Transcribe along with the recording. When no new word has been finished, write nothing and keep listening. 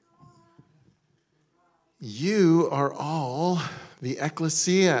You are all the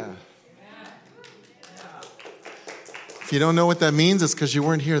ecclesia. If you don't know what that means, it's because you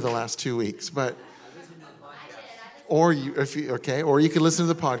weren't here the last 2 weeks. But or you can listen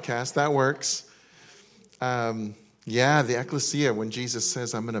to the podcast. That works. The ecclesia. When Jesus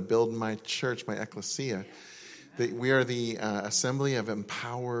says, "I'm going to build my church, my ecclesia," we are the assembly of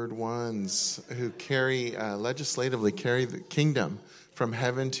empowered ones who legislatively carry the kingdom from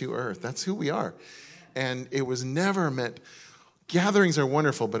heaven to earth. That's who we are. And it was never meant, gatherings are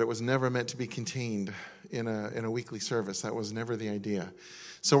wonderful, but it was never meant to be contained in a weekly service. That was never the idea.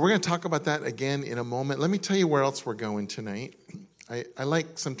 So we're going to talk about that again in a moment. Let me tell you where else we're going tonight. I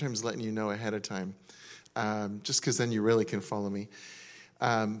like sometimes letting you know ahead of time, just because then you really can follow me.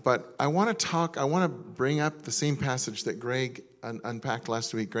 But I want to bring up the same passage that Greg unpacked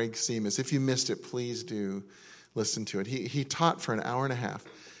last week, Greg Seamus. If you missed it, please do listen to it. He taught for an hour and a half.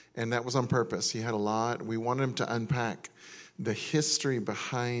 And that was on purpose. He had a lot. We wanted him to unpack the history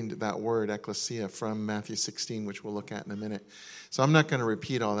behind that word, ecclesia, from Matthew 16, which we'll look at in a minute. So I'm not going to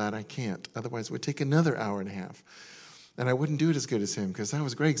repeat all that. I can't. Otherwise, it would take another hour and a half. And I wouldn't do it as good as him because that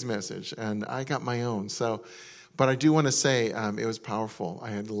was Greg's message. And I got my own. But I do want to say it was powerful. I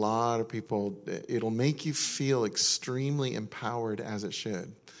had a lot of people. It'll make you feel extremely empowered, as it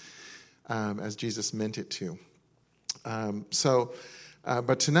should, as Jesus meant it to.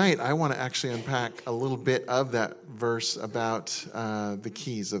 But tonight, I want to actually unpack a little bit of that verse about the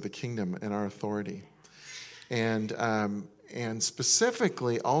keys of the kingdom and our authority. And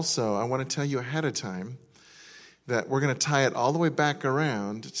specifically, also, I want to tell you ahead of time that we're going to tie it all the way back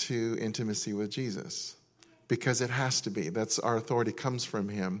around to intimacy with Jesus. Because it has to be. That's our authority comes from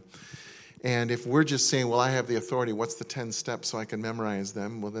him. And if we're just saying, well, I have the authority, what's the 10 steps so I can memorize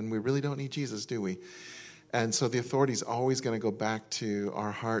them? Well, then we really don't need Jesus, do we? And so the authority is always going to go back to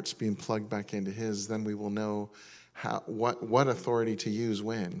our hearts being plugged back into his. Then we will know what authority to use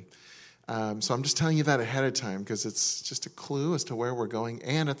when. So I'm just telling you that ahead of time because it's just a clue as to where we're going.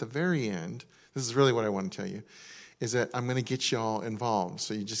 And at the very end, this is really what I want to tell you, is that I'm going to get you all involved.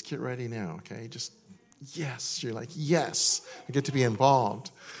 So you just get ready now, okay? Just, yes. You're like, yes, I get to be involved.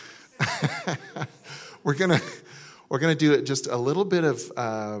 We're going to do it just a little bit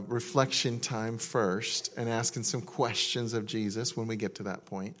of reflection time first and asking some questions of Jesus when we get to that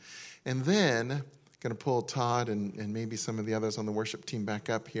point. And then going to pull Todd and maybe some of the others on the worship team back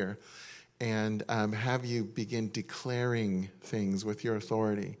up here and have you begin declaring things with your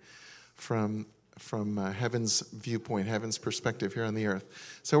authority from heaven's viewpoint, heaven's perspective here on the earth.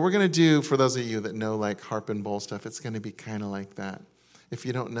 So we're going to do, for those of you that know like harp and bowl stuff, it's going to be kind of like that. If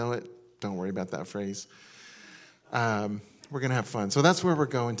you don't know it, don't worry about that phrase. We're going to have fun. So that's where we're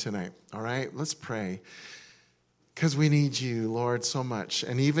going tonight. All right, let's pray. Because we need you, Lord, so much.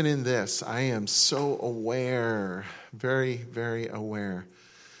 And even in this, I am so aware, very, very aware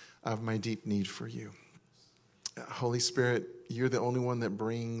of my deep need for you. Holy Spirit, you're the only one that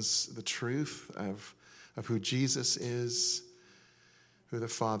brings the truth of who Jesus is, who the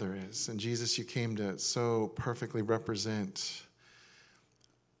Father is. And Jesus, you came to so perfectly represent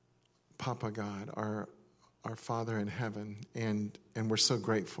Papa God, our Father in heaven, and we're so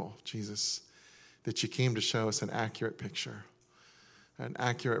grateful, Jesus, that you came to show us an accurate picture, an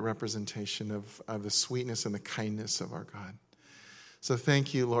accurate representation of the sweetness and the kindness of our God. So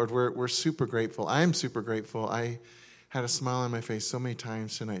thank you, Lord. We're super grateful. I'm super grateful. I had a smile on my face so many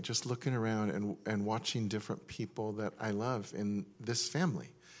times tonight, just looking around and watching different people that I love in this family.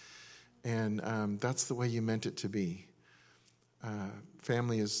 And that's the way you meant it to be.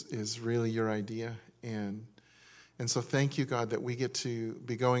 Family is really your idea, and so thank you, God, that we get to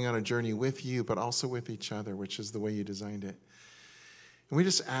be going on a journey with you, but also with each other, which is the way you designed it. And we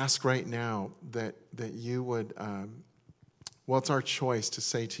just ask right now that you would, it's our choice to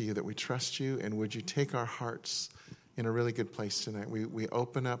say to you that we trust you, and would you take our hearts in a really good place tonight. We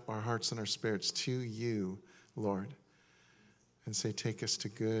open up our hearts and our spirits to you, Lord, and say, take us to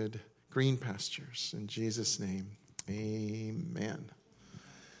good green pastures. In Jesus' name, amen.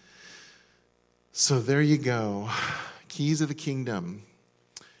 So there you go. Keys of the kingdom.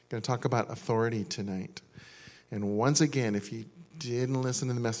 Going to talk about authority tonight. And once again, if you didn't listen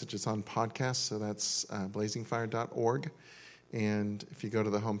to the message, it's on podcast. So that's blazingfire.org. And if you go to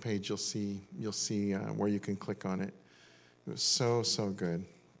the homepage, you'll see where you can click on it. It was so, so good.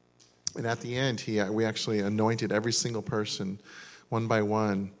 And at the end, we actually anointed every single person one by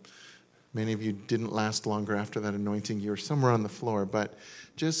one. Many of you didn't last longer after that anointing. You were somewhere on the floor, but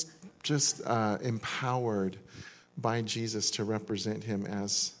just empowered by Jesus to represent him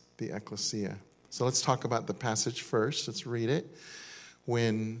as the ecclesia. So let's talk about the passage first. Let's read it.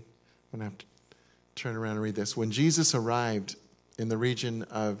 When I have to turn around and read this. When Jesus arrived in the region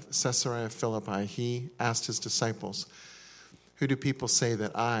of Caesarea Philippi, he asked his disciples, "Who do people say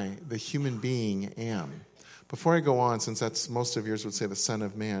that I, the human being, am?" Before I go on, since that's most of yours would say the Son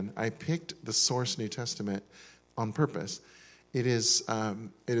of Man, I picked the source New Testament on purpose. It is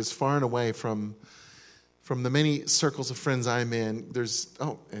far and away from the many circles of friends I'm in.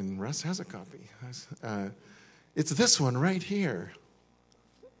 And Russ has a copy. It's this one right here.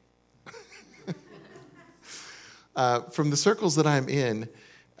 From the circles that I'm in,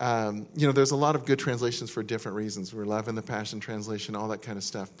 there's a lot of good translations for different reasons. We're loving the Passion Translation, all that kind of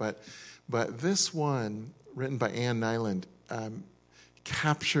stuff. But this one, written by Anne Nyland,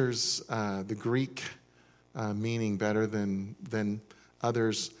 captures the Greek meaning better than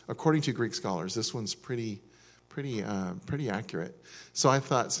others. According to Greek scholars, this one's pretty accurate. So I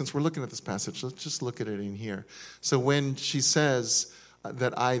thought, since we're looking at this passage, let's just look at it in here. So when she says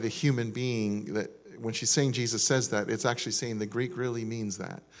that I, the human being, that when she's saying Jesus says that, it's actually saying the Greek really means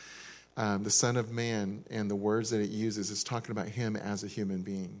that. The Son of Man and the words that it uses is talking about him as a human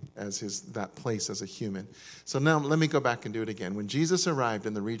being, as that place as a human. So now let me go back and do it again. When Jesus arrived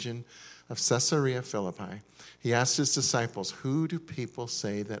in the region of Caesarea Philippi, he asked his disciples, "Who do people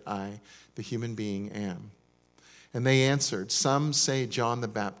say that I, the human being, am?" And they answered, "Some say John the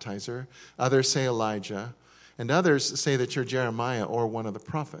Baptizer, others say Elijah, and others say that you're Jeremiah or one of the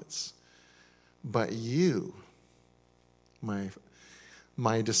prophets. But you,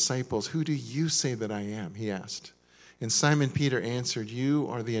 my disciples, who do you say that I am?" he asked. And Simon Peter answered, "You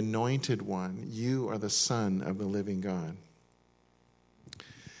are the anointed one. You are the Son of the living God."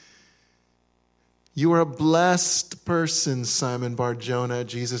 "You are a blessed person, Simon Bar-Jonah,"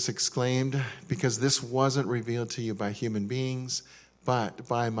 Jesus exclaimed, "because this wasn't revealed to you by human beings, but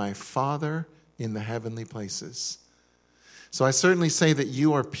by my Father in the heavenly places. So I certainly say that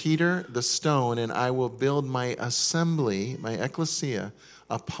you are Peter, the stone, and I will build my assembly, my ecclesia,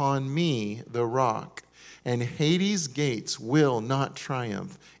 upon me, the rock. And Hades' gates will not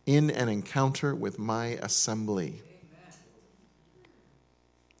triumph in an encounter with my assembly. Amen.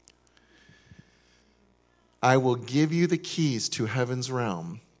 I will give you the keys to heaven's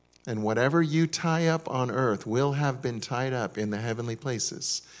realm, and whatever you tie up on earth will have been tied up in the heavenly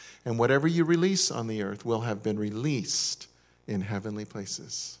places, and whatever you release on the earth will have been released in heavenly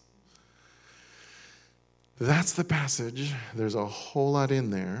places." That's the passage. There's a whole lot in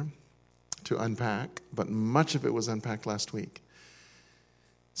there to unpack, but much of it was unpacked last week.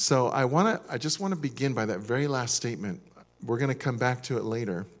 So I just want to begin by that very last statement. We're going to come back to it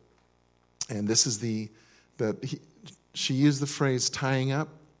later. And this is she used the phrase tying up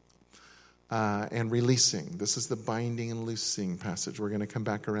and releasing. This is the binding and loosing passage. We're going to come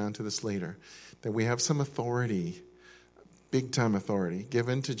back around to this later. That we have some authority, big time authority,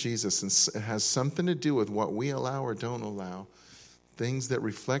 given to Jesus. And it has something to do with what we allow or don't allow. Things that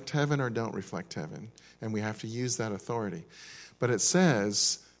reflect heaven or don't reflect heaven. And we have to use that authority. But it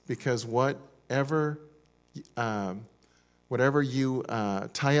says, because whatever you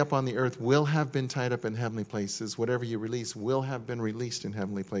tie up on the earth will have been tied up in heavenly places. Whatever you release will have been released in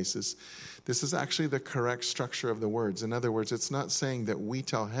heavenly places. This is actually the correct structure of the words. In other words, it's not saying that we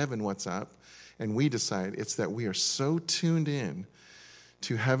tell heaven what's up and we decide. It's that we are so tuned in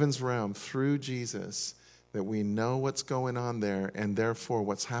to heaven's realm through Jesus that we know what's going on there, and therefore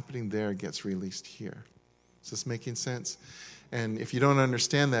what's happening there gets released here. Is this making sense? And if you don't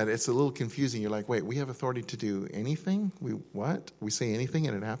understand that, it's a little confusing. You're like, wait, we have authority to do anything? What? We say anything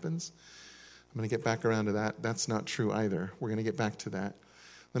and it happens? I'm going to get back around to that. That's not true either. We're going to get back to that.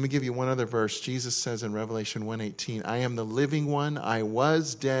 Let me give you one other verse. Jesus says in Revelation 1:18, "I am the living one. I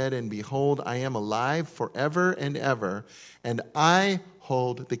was dead, and behold, I am alive forever and ever, and I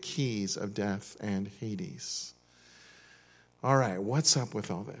hold the keys of death and Hades." All right, what's up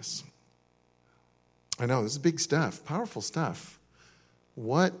with all this? I know, this is big stuff, powerful stuff.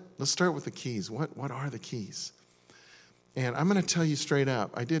 Let's start with the keys. What are the keys? And I'm going to tell you straight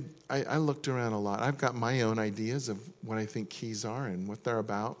up, I looked around a lot. I've got my own ideas of what I think keys are and what they're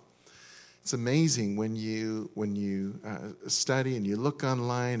about. It's amazing when you study and you look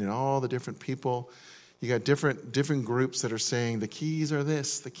online and all the different people. You got different groups that are saying the keys are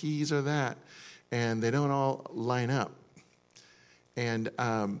this, the keys are that, and they don't all line up. And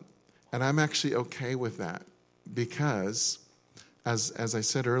I'm actually okay with that because, as I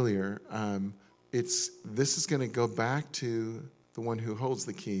said earlier, this is going to go back to the one who holds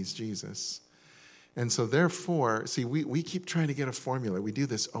the keys, Jesus. And so therefore, see, we keep trying to get a formula. We do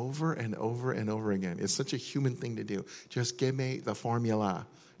this over and over and over again. It's such a human thing to do. Just give me the formula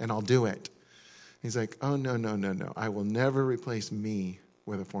and I'll do it. He's like, oh, no. I will never replace me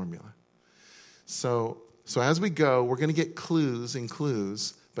with a formula. So as we go, we're going to get clues and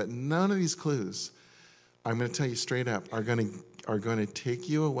clues, but none of these clues, I'm going to tell you straight up, are going to take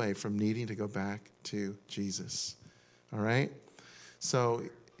you away from needing to go back to Jesus. All right? So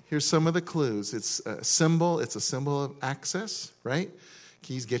here's some of the clues. It's a symbol of access, right?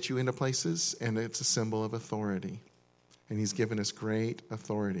 Keys get you into places, and it's a symbol of authority. And he's given us great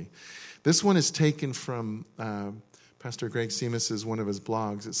authority. This one is taken from Pastor Greg Seamus' one of his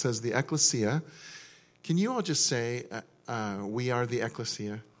blogs. It says, the ecclesia. Can you all just say, we are the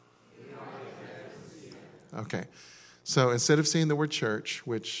ecclesia? We are the ecclesia. Okay. So instead of saying the word church,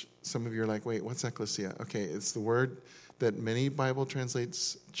 which some of you are like, wait, what's ecclesia? Okay, it's the word that many Bible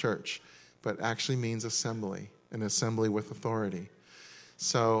translates church, but actually means assembly, an assembly with authority.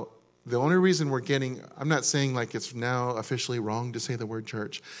 So the only reason I'm not saying like it's now officially wrong to say the word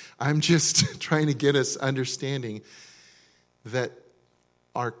church. I'm just trying to get us understanding that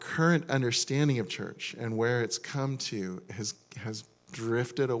our current understanding of church and where it's come to has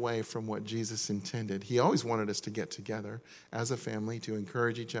drifted away from what Jesus intended. He always wanted us to get together as a family to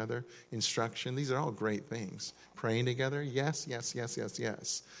encourage each other, instruction. These are all great things. Praying together, yes.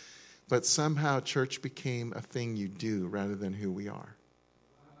 But somehow church became a thing you do rather than who we are.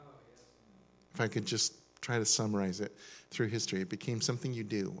 If I could just try to summarize it through history, it became something you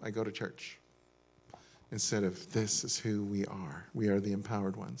do. I go to church. Instead of this is who we are. We are the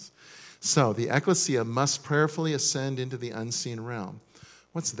empowered ones. So the ecclesia must prayerfully ascend into the unseen realm.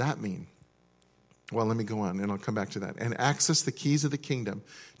 What's that mean? Well, let me go on, and I'll come back to that. And access the keys of the kingdom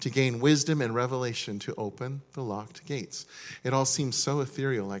to gain wisdom and revelation to open the locked gates. It all seems so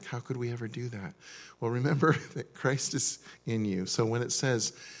ethereal, like how could we ever do that? Well, remember that Christ is in you. So when it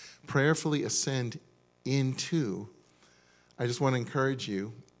says prayerfully ascend into, I just want to encourage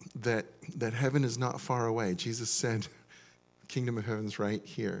you that heaven is not far away. Jesus said, kingdom of heaven's right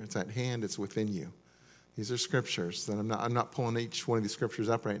here. It's at hand. It's within you. These are scriptures. And I'm not pulling each one of these scriptures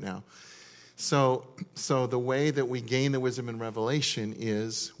up right now. So the way that we gain the wisdom and revelation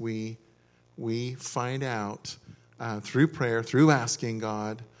is we find out through prayer, through asking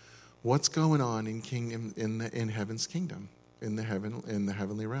God, what's going on in heaven's kingdom, in the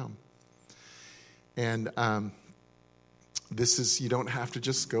heavenly realm. And this is, you don't have to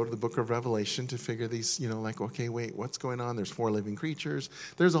just go to the book of Revelation to figure these, like, okay, wait, what's going on? There's 4 living creatures.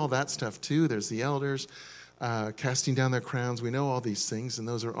 There's all that stuff too. There's the elders casting down their crowns. We know all these things, and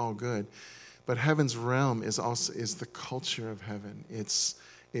those are all good. But heaven's realm is the culture of heaven. It's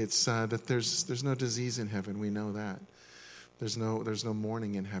that there's no disease in heaven. We know that. There's no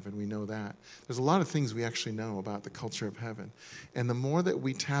mourning in heaven. We know that. There's a lot of things we actually know about the culture of heaven. And the more that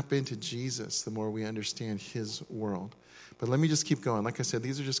we tap into Jesus, the more we understand his world. But let me just keep going. Like I said,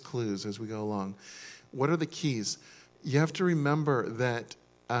 these are just clues as we go along. What are the keys? You have to remember that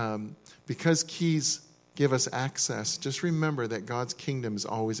because keys give us access, just remember that God's kingdom is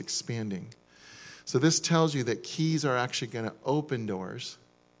always expanding. So this tells you that keys are actually going to open doors.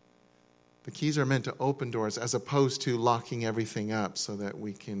 The keys are meant to open doors as opposed to locking everything up so that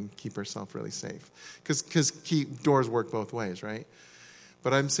we can keep ourselves really safe. Because key doors work both ways, right?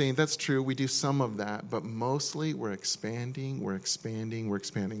 But I'm saying that's true. We do some of that. But mostly we're expanding.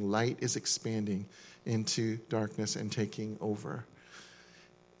 Light is expanding into darkness and taking over.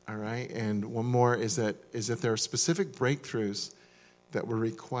 All right? And one more is that there are specific breakthroughs that will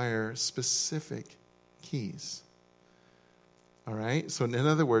require specific keys. All right? So in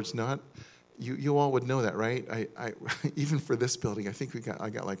other words, not... You all would know that, right? I even for this building, I think I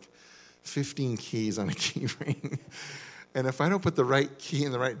got like 15 keys on a key ring. And if I don't put the right key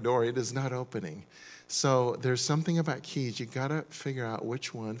in the right door, it is not opening. So there's something about keys. You got to figure out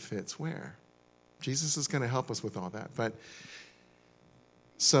which one fits where. Jesus is going to help us with all that. But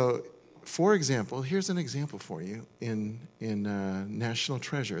so, for example, here's an example for you in National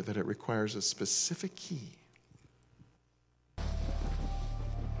Treasure that it requires a specific key.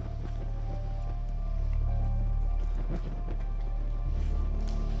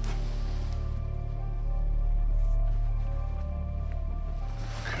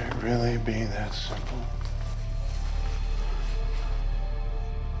 Really be that simple?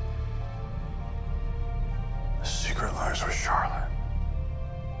 The secret lies with Charlotte.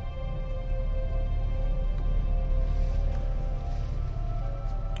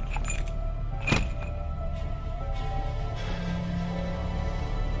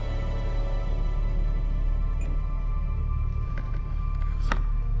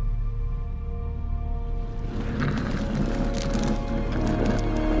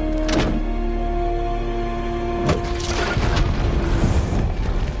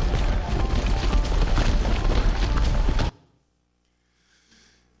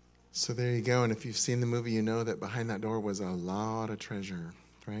 So there you go. And if you've seen the movie, you know that behind that door was a lot of treasure,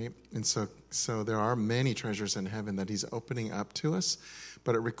 right? And so there are many treasures in heaven that he's opening up to us,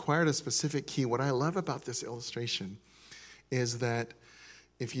 but it required a specific key. What I love about this illustration is that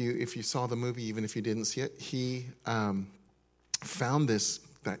if you saw the movie, even if you didn't see it, he found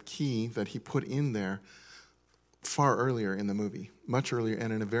that key that he put in there far earlier in the movie, much earlier,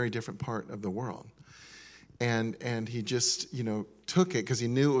 and in a very different part of the world. And he just, took it because he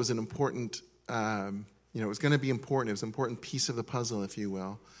knew it was an important, it was going to be important. It was an important piece of the puzzle, if you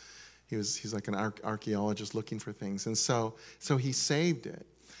will. He's like an archaeologist looking for things. And so he saved it.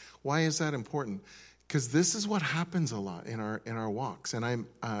 Why is that important? Because this is what happens a lot in our walks. And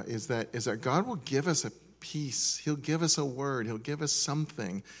is that God will give us a piece. He'll give us a word. He'll give us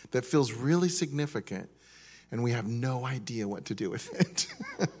something that feels really significant. And we have no idea what to do with it.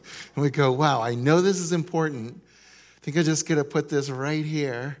 And we go, wow, I know this is important. I think I'm just going to put this right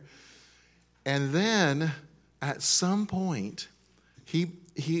here. And then at some point, he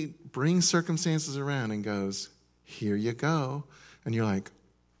brings circumstances around and goes, here you go. And you're like,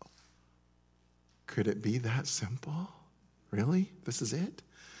 could it be that simple? Really? This is it?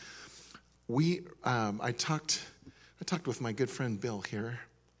 I talked with my good friend Bill here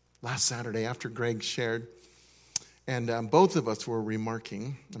last Saturday after Greg shared. And both of us were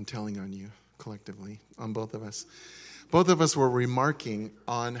remarking, I'm telling on you collectively, on both of us. Both of us were remarking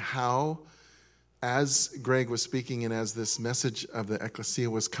on how, as Greg was speaking and as this message of the ecclesia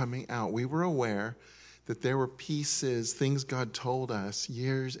was coming out, we were aware that there were pieces, things God told us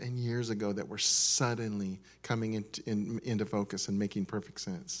years and years ago that were suddenly coming into focus and making perfect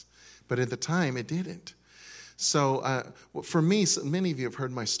sense. But at the time, it didn't. So for me, many of you have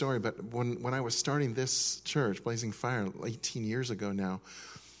heard my story, but when I was starting this church, Blazing Fire, 18 years ago now,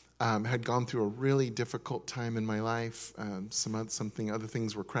 had gone through a really difficult time in my life. Other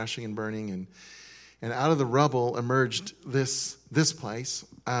things were crashing and burning, and out of the rubble emerged this place.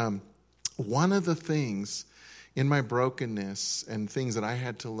 One of the things in my brokenness and things that I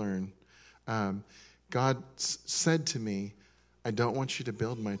had to learn, God said to me, I don't want you to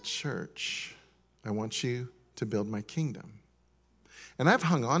build my church. I want you to build my kingdom. And I've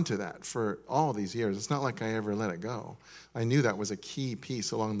hung on to that for all these years. It's not like I ever let it go. I knew that was a key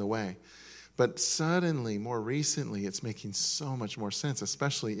piece along the way. But suddenly, more recently, it's making so much more sense,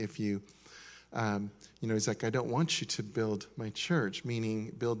 especially if you, he's like, I don't want you to build my church,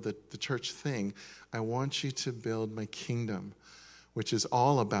 meaning build the church thing. I want you to build my kingdom, which is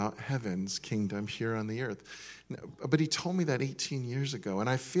all about heaven's kingdom here on the earth. But he told me that 18 years ago. And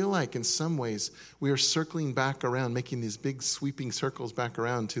I feel like in some ways we are circling back around, making these big sweeping circles back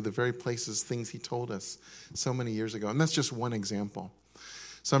around to the very places, things he told us so many years ago. And that's just one example.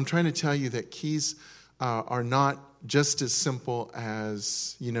 So I'm trying to tell you that keys are not just as simple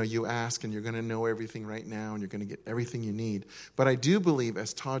as, you ask and you're going to know everything right now and you're going to get everything you need. But I do believe,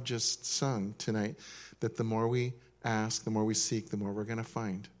 as Todd just sung tonight, that the more we ask, the more we seek, the more we're going to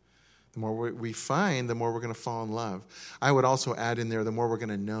find. The more we find, the more we're going to fall in love. I would also add in there, the more we're going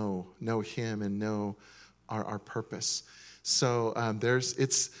to know him and know our purpose. So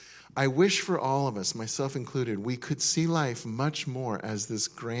I wish for all of us, myself included, we could see life much more as this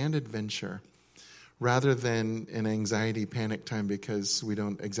grand adventure rather than an anxiety panic time because we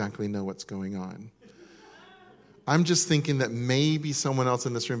don't exactly know what's going on. I'm just thinking that maybe someone else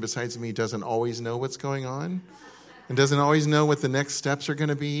in this room besides me doesn't always know what's going on and doesn't always know what the next steps are going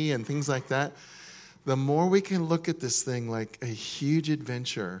to be and things like that. The more we can look at this thing like a huge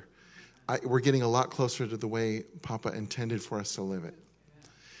adventure, we're getting a lot closer to the way Papa intended for us to live it.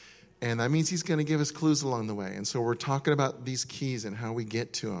 And that means he's going to give us clues along the way. And so we're talking about these keys and how we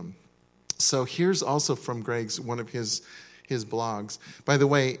get to them. So here's also from Greg's, one of his blogs. By the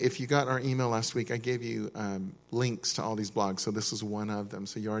way, if you got our email last week, I gave you links to all these blogs. So this is one of them.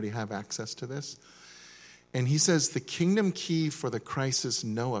 So you already have access to this. And he says the kingdom key for the crisis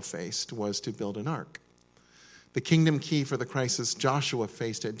Noah faced was to build an ark. The kingdom key for the crisis Joshua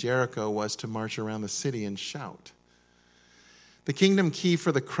faced at Jericho was to march around the city and shout. The kingdom key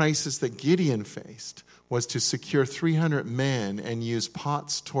for the crisis that Gideon faced was to secure 300 men and use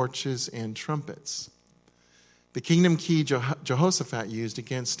pots, torches, and trumpets. The kingdom key Jehoshaphat used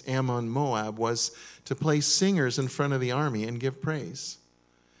against Ammon, Moab, was to place singers in front of the army and give praise.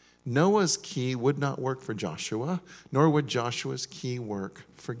 Noah's key would not work for Joshua, nor would Joshua's key work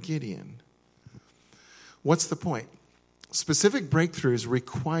for Gideon. What's the point? Specific breakthroughs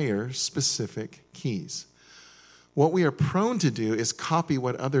require specific keys. What we are prone to do is copy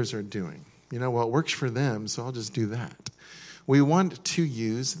what others are doing. It works for them, so I'll just do that. We want to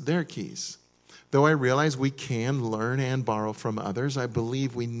use their keys. Though I realize we can learn and borrow from others, I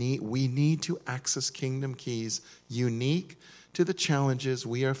believe we need to access kingdom keys unique to the challenges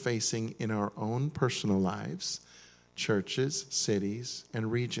we are facing in our own personal lives, churches, cities,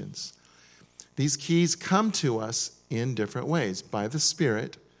 and regions. These keys come to us in different ways, by the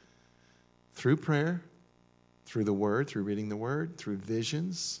Spirit, through prayer, through the Word, through reading the Word, through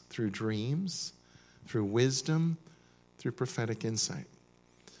visions, through dreams, through wisdom, through prophetic insight.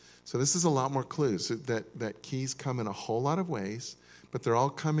 So this is a lot more clues that keys come in a whole lot of ways, but they're all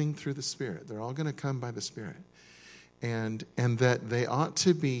coming through the Spirit. They're all going to come by the Spirit. And that they ought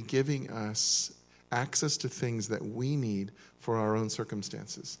to be giving us access to things that we need for our own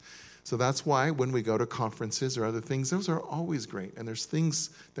circumstances. So that's why when we go to conferences or other things, those are always great. And there's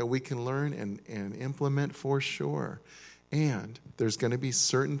things that we can learn and implement for sure. And there's going to be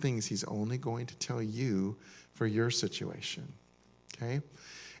certain things he's only going to tell you for your situation. Okay?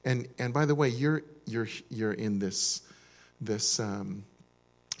 And by the way, you're in this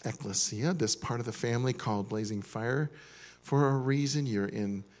ecclesia, this part of the family called Blazing Fire for a reason. You're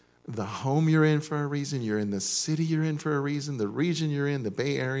in the home you're in for a reason. You're in the city you're in for a reason, the region you're in, the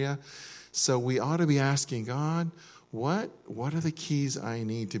Bay Area. So we ought to be asking God, what are the keys I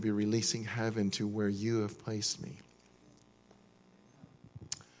need to be releasing heaven to where you have placed me?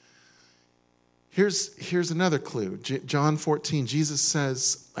 Here's another clue. John 14, Jesus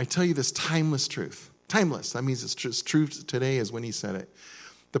says, I tell you this timeless truth. Timeless, that means it's true today as when he said it.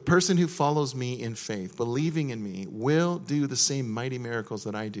 The person who follows me in faith, believing in me, will do the same mighty miracles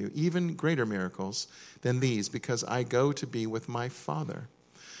that I do, even greater miracles than these, because I go to be with my Father.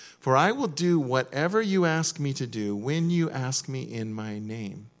 For I will do whatever you ask me to do when you ask me in my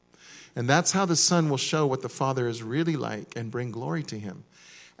name. And that's how the Son will show what the Father is really like and bring glory to him.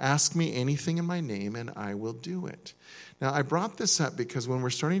 Ask me anything in my name, and I will do it. Now, I brought this up because when we're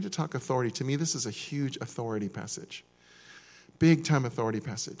starting to talk authority, to me, this is a huge authority passage. Big-time authority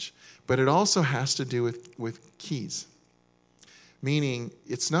passage. But it also has to do with keys. Meaning,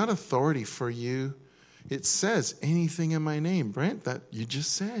 it's not authority for you. It says anything in my name. Brent, that you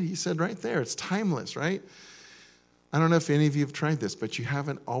just said. You said right there. It's timeless, right? I don't know if any of you have tried this, but you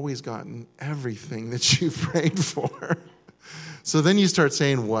haven't always gotten everything that you prayed for. So then you start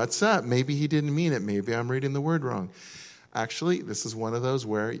saying, what's up? Maybe he didn't mean it. Maybe I'm reading the word wrong. Actually, this is one of those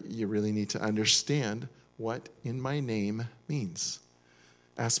where you really need to understand what in my name means.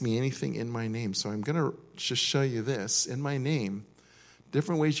 Ask me anything in my name. So I'm going to just show you this. In my name,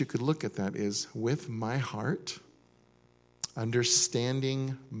 different ways you could look at that is with my heart,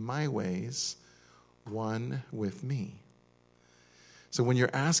 understanding my ways, one with me. So when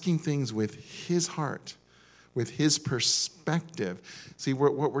you're asking things with his heart, with his perspective. See,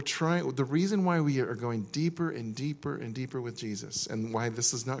 what we're trying, the reason why we are going deeper and deeper and deeper with Jesus, and why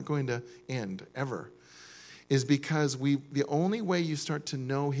this is not going to end ever, is because the only way you start to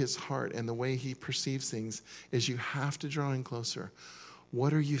know his heart and the way he perceives things is you have to draw in closer.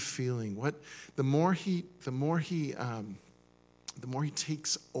 What are you feeling? The more he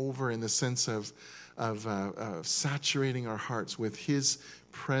takes over in the sense of saturating our hearts with his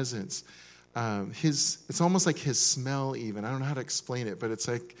presence. It's almost like his smell even. I don't know how to explain it, but it's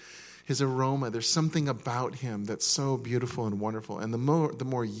like his aroma. There's something about him that's so beautiful and wonderful. And the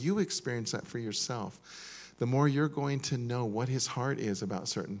more you experience that for yourself, the more you're going to know what his heart is about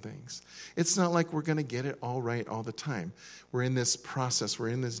certain things. It's not like we're going to get it all right all the time. We're in this process. We're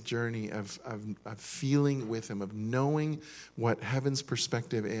in this journey of feeling with him, of knowing what heaven's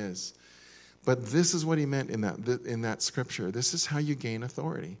perspective is. But this is what he meant in that scripture. This is how you gain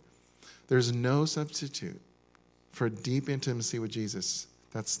authority. There's no substitute for deep intimacy with Jesus.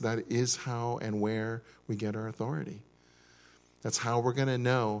 That is how and where we get our authority. That's how we're going to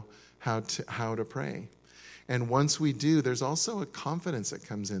know how to pray. And once we do, there's also a confidence that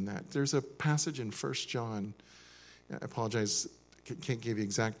comes in that. There's a passage in 1 John. I apologize, can't give you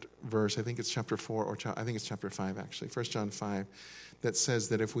exact verse. I think it's chapter 4, or I think it's chapter 5, actually. 1 John 5, that says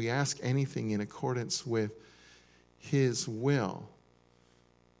that if we ask anything in accordance with his will,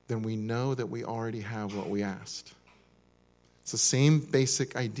 then we know that we already have what we asked. It's the same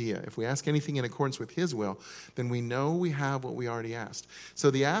basic idea. If we ask anything in accordance with his will, then we know we have what we already asked. So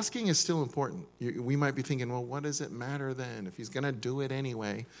the asking is still important. We might be thinking, well, what does it matter then if he's going to do it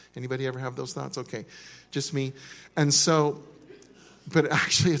anyway? Anybody ever have those thoughts? Okay, just me. And so, but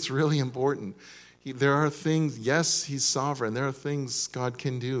actually it's really important. There are things, yes, he's sovereign. There are things God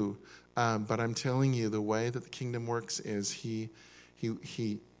can do. But I'm telling you, the way that the kingdom works is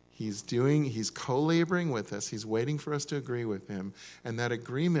He's co-laboring with us. He's waiting for us to agree with him. And that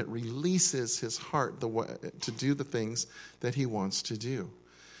agreement releases his heart to do the things that he wants to do.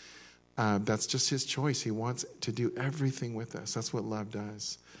 That's just his choice. He wants to do everything with us. That's what love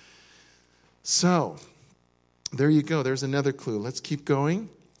does. So, there you go. There's another clue. Let's keep going.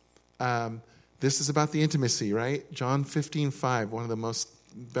 This is about the intimacy, right? John 15:5, one of the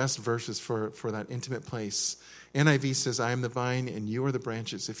best verses for that intimate place. NIV says, I am the vine and you are the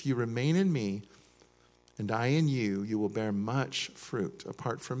branches. If you remain in me and I in you, you will bear much fruit.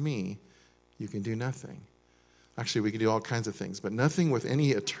 Apart from me, you can do nothing. Actually, we can do all kinds of things, but nothing with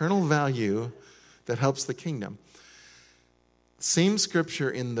any eternal value that helps the kingdom. Same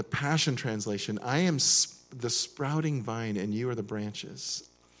scripture in the Passion Translation. I am the sprouting vine and you are the branches.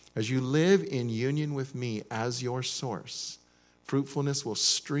 As you live in union with me as your source, fruitfulness will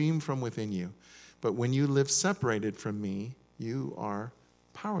stream from within you. But when you live separated from me, you are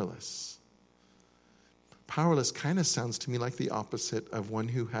powerless. Powerless kind of sounds to me like the opposite of one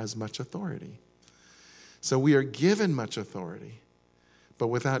who has much authority. So we are given much authority, but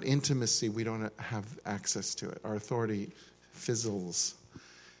without intimacy, we don't have access to it. Our authority fizzles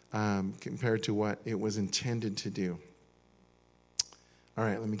compared to what it was intended to do. All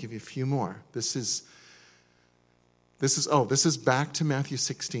right, let me give you a few more. This is back to Matthew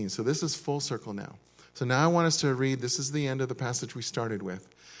 16. So this is full circle now. So now I want us to read, this is the end of the passage we started with,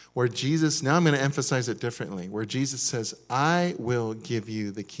 where Jesus, now I'm going to emphasize it differently, where Jesus says, I will give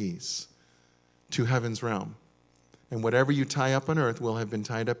you the keys to heaven's realm. And whatever you tie up on earth will have been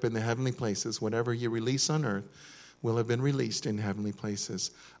tied up in the heavenly places. Whatever you release on earth will have been released in heavenly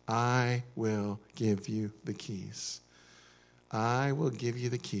places. I will give you the keys. I will give you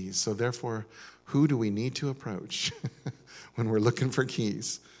the keys. So therefore, who do we need to approach when we're looking for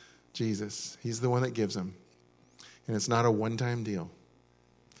keys? Jesus. He's the one that gives them. And it's not a one-time deal.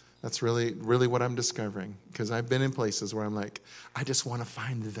 That's really, really what I'm discovering. Because I've been in places where I'm like, I just want to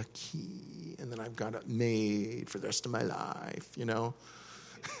find the key. And then I've got it made for the rest of my life, you know.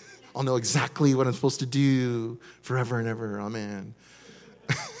 I'll know exactly what I'm supposed to do forever and ever. Amen.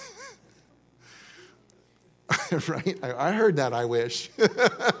 Right? I heard that, I wish.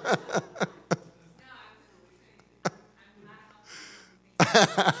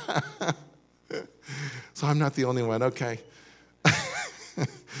 So I'm not the only one. Okay.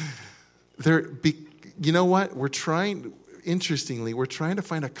 You know what? We're trying to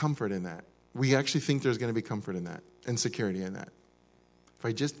find a comfort in that. We actually think there's going to be comfort in that and security in that. If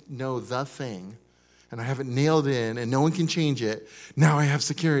I just know the thing and I have it nailed in and no one can change it, now I have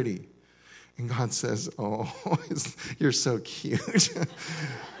security. And God says, oh, you're so cute.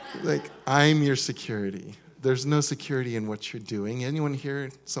 Like, I'm your security. There's no security in what you're doing. Anyone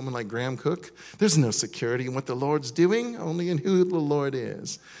here, someone like Graham Cook? There's no security in what the Lord's doing, only in who the Lord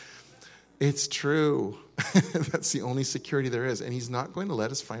is. It's true. That's the only security there is. And he's not going to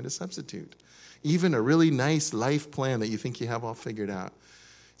let us find a substitute. Even a really nice life plan that you think you have all figured out.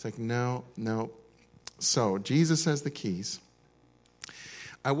 It's like, no. So Jesus has the keys.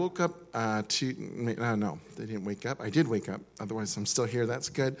 I woke up no, they didn't wake up. I did wake up. Otherwise, I'm still here. That's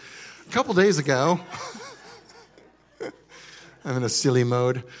good. A couple days ago, I'm in a silly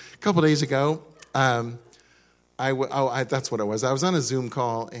mode. A couple days ago, that's what it was. I was on a Zoom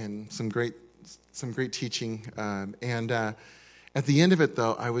call and some great teaching. And at the end of it,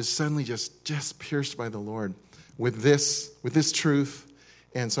 though, I was suddenly just pierced by the Lord with this truth.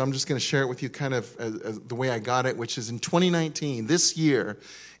 And so I'm just going to share it with you kind of as the way I got it, which is in 2019, this year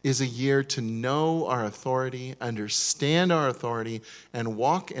is a year to know our authority, understand our authority, and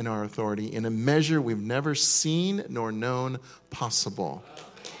walk in our authority in a measure we've never seen nor known possible.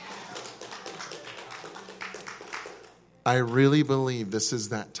 I really believe this is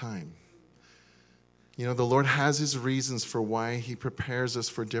that time. You know, the Lord has his reasons for why he prepares us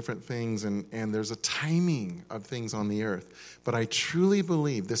for different things, and there's a timing of things on the earth. But I truly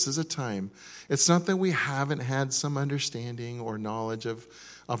believe this is a time. It's not that we haven't had some understanding or knowledge of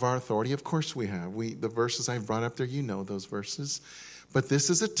our authority. Of course we have. The verses I've brought up there, you know those verses. But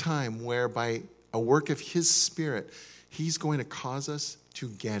this is a time where by a work of his Spirit, he's going to cause us to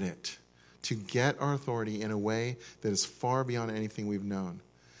get it, to get our authority in a way that is far beyond anything we've known.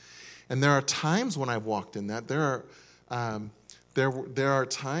 And there are times when I've walked in that. There are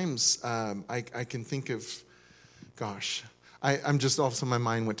times I can think of, I'm just also, my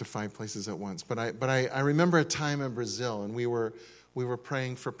mind went to 5 places at once. But I remember a time in Brazil, and we were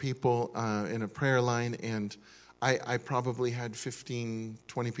praying for people in a prayer line, and I probably had 15,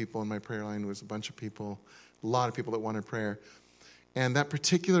 20 people in my prayer line. It was a bunch of people, a lot of people that wanted prayer. And that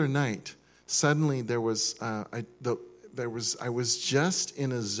particular night, suddenly I was just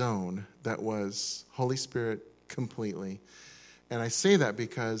in a zone that was Holy Spirit completely. And I say that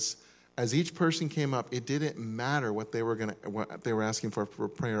because as each person came up, it didn't matter what they were asking for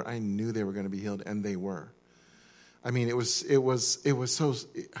prayer. I knew they were going to be healed, and they were. I mean, it wasn't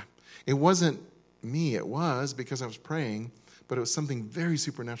me. It was because I was praying, but it was something very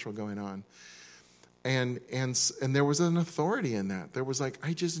supernatural going on. And there was an authority in that. There was like,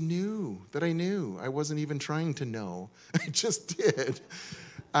 I just knew that I knew. I wasn't even trying to know. I just did.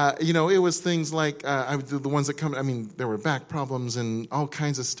 It was things like the ones that come, I mean, there were back problems and all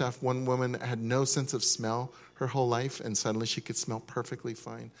kinds of stuff. One woman had no sense of smell her whole life, and suddenly she could smell perfectly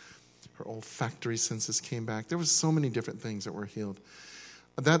fine. Her olfactory senses came back. There was so many different things that were healed.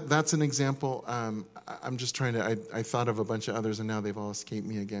 That's an example. I'm just trying to, I thought of a bunch of others, and now they've all escaped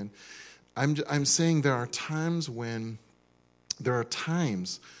me again. I'm saying there are times when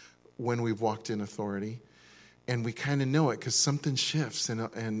we've walked in authority, and we kind of know it because something shifts, and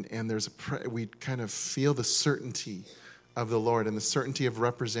we kind of feel the certainty of the Lord and the certainty of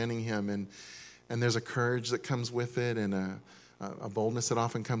representing Him, and there's a courage that comes with it, and a boldness that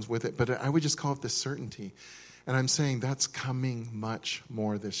often comes with it. But I would just call it the certainty, and I'm saying that's coming much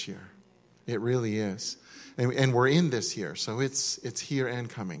more this year. It really is, and we're in this year, so it's here and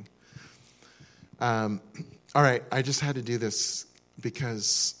coming. All right, I just had to do this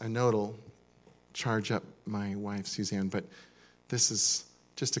because I know it'll charge up my wife, Suzanne, but this is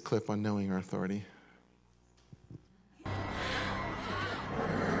just a clip on knowing our authority.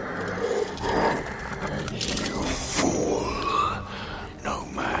 You fool. No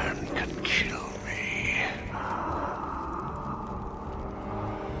man can kill me.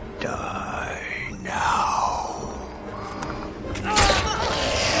 Die now.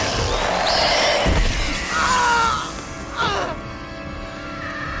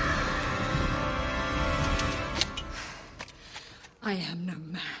 I am no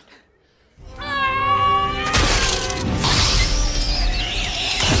man.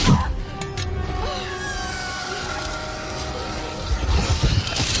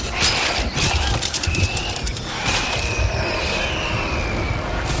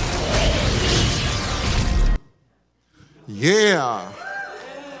 Yeah.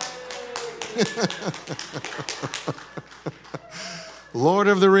 Lord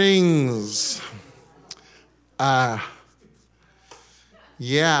of the Rings.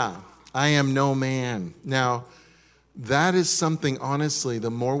 Yeah, I am no man. Now, that is something, honestly,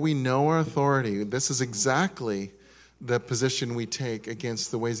 the more we know our authority, this is exactly the position we take against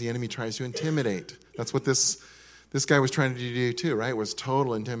the ways the enemy tries to intimidate. That's what this guy was trying to do too, right? It was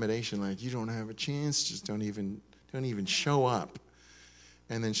total intimidation. Like, you don't have a chance, just don't even show up.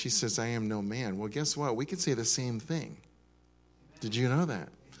 And then she says, I am no man. Well, guess what? We could say the same thing. Did you know that?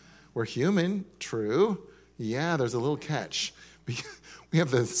 We're human, true. Yeah, there's a little catch. We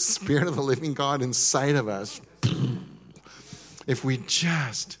have the Spirit of the living God inside of us. If we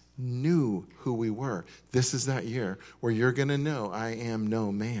just knew who we were, this is that year where you're going to know I am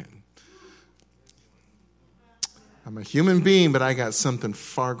no man. I'm a human being, but I got something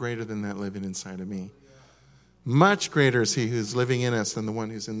far greater than that living inside of me. Much greater is He who's living in us than the one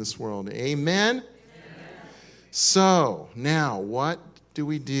who's in this world. Amen? Amen. So, now, what do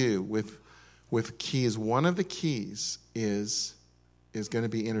we do with keys? One of the keys is going to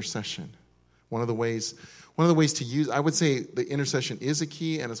be intercession. One of the ways to use, I would say the intercession is a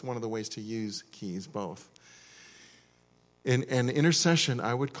key, and it's one of the ways to use keys, both. And intercession,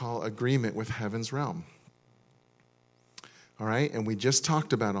 I would call agreement with heaven's realm. All right, and we just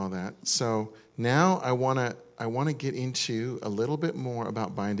talked about all that. So now I want to get into a little bit more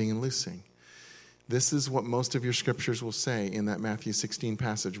about binding and loosing. This is what most of your scriptures will say in that Matthew 16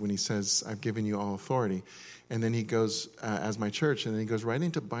 passage when He says, I've given you all authority. And then He goes, as my church, and then He goes right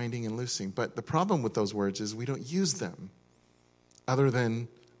into binding and loosing. But the problem with those words is we don't use them, other than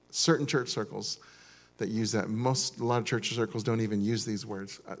certain church circles that use that. A lot of church circles don't even use these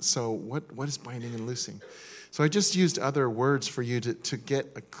words. So what is binding and loosing? So I just used other words for you to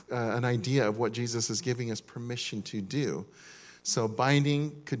get an idea of what Jesus is giving us permission to do. So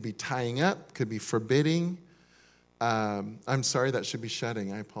binding could be tying up, could be forbidding. I'm sorry, that should be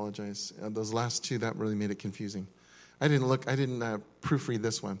shutting. I apologize. Those last two, that really made it confusing. I didn't proofread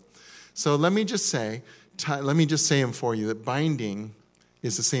this one. So let me just say them for you, that binding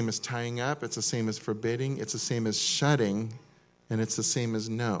is the same as tying up, it's the same as forbidding, it's the same as shutting, and it's the same as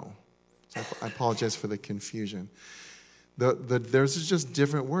no. So I apologize for the confusion. There's just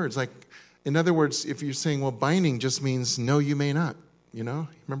different words. Like, in other words, if you're saying, well, binding just means no, you may not. You know,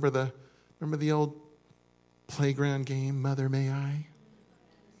 remember the old playground game, Mother May I?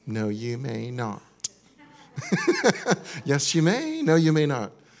 No, you may not. Yes, you may. No, you may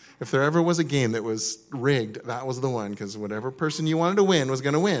not. If there ever was a game that was rigged, that was the one, because whatever person you wanted to win was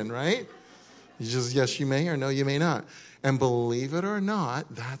going to win, right? You just, yes, you may, or no, you may not. And believe it or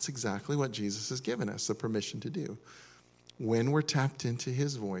not, that's exactly what Jesus has given us the permission to do. When we're tapped into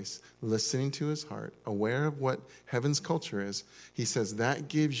his voice, listening to his heart, aware of what heaven's culture is, he says, that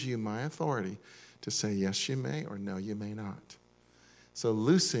gives you my authority to say, yes, you may, or no, you may not. So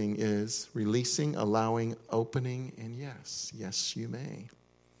loosing is releasing, allowing, opening, and yes, you may.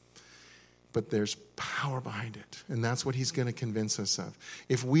 But there's power behind it, and that's what he's going to convince us of.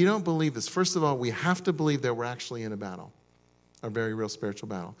 If we don't believe this, first of all, we have to believe that we're actually in a battle, a very real spiritual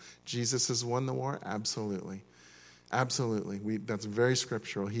battle. Jesus has won the war? Absolutely. Absolutely. That's very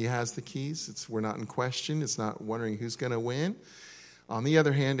scriptural. He has the keys. We're not in question. It's not wondering who's going to win. On the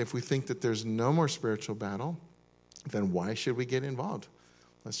other hand, if we think that there's no more spiritual battle, then why should we get involved?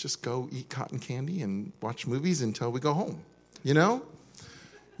 Let's just go eat cotton candy and watch movies until we go home. You know?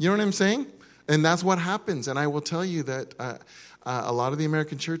 You know what I'm saying? And that's what happens. And I will tell you that a lot of the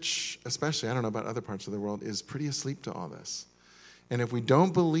American church, especially, I don't know about other parts of the world, is pretty asleep to all this. And if we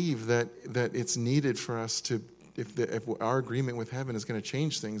don't believe that it's needed for us to, if our agreement with heaven is going to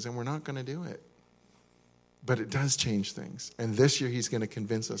change things, then we're not going to do it. But it does change things. And this year he's going to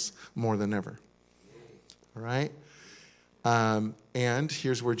convince us more than ever. All right? And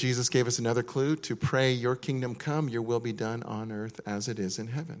here's where Jesus gave us another clue to pray, your kingdom come, your will be done on earth as it is in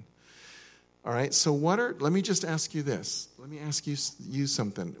heaven. All right, so let me just ask you this. Let me ask you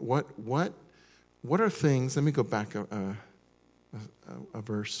something. What are things, let me go back a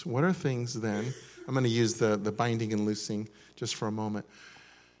verse. What are things then, I'm going to use the binding and loosing just for a moment.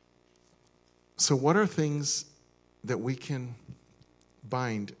 So what are things that we can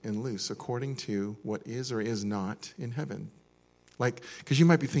bind and loose according to what is or is not in heaven? Like, because you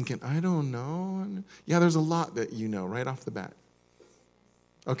might be thinking, I don't know. Yeah, there's a lot that you know right off the bat.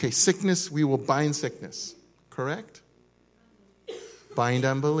 Okay, sickness, we will bind sickness. Correct? Bind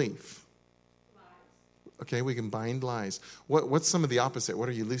unbelief. Okay, we can bind lies. What's some of the opposite? What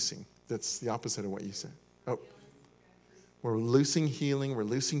are you loosing? That's the opposite of what you said. Oh, we're loosing healing. We're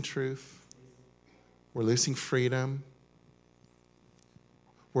loosing truth. We're loosing freedom.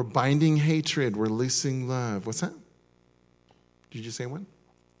 We're binding hatred. We're loosing love. What's that? Did you say one?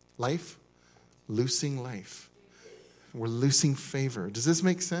 Life? Loosing life. We're loosing favor. Does this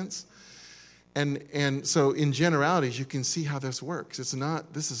make sense? And so in generalities, you can see how this works. This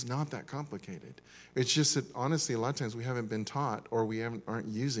is not that complicated. It's just that, honestly, a lot of times we haven't been taught or we aren't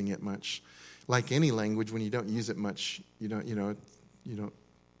using it much. Like any language, when you don't use it much, you don't know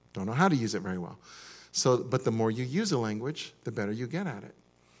how to use it very well. So, but the more you use a language, the better you get at it.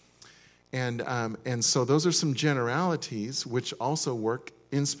 And so those are some generalities which also work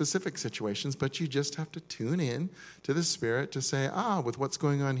in specific situations, but you just have to tune in to the Spirit to say, with what's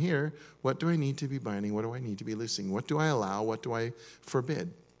going on here, what do I need to be binding? What do I need to be loosing? What do I allow? What do I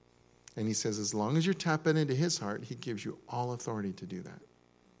forbid? And he says, as long as you're tapping into his heart, he gives you all authority to do that.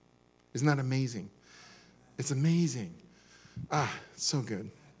 Isn't that amazing? It's amazing. So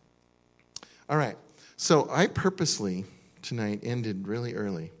good. All right. So I purposely tonight ended really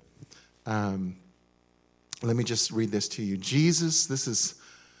early. Let me just read this to you. Jesus, this is,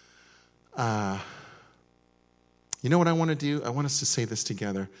 you know what I want to do? I want us to say this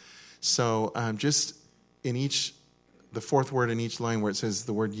together. So just in the fourth word in each line where it says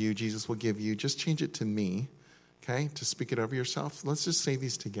the word you, Jesus will give you, just change it to me, okay, to speak it over yourself. Let's just say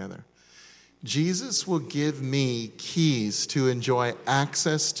these together. Jesus will give me keys to enjoy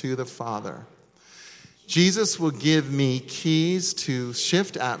access to the Father. Jesus will give me keys to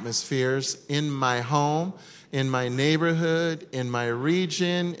shift atmospheres in my home, in my neighborhood, in my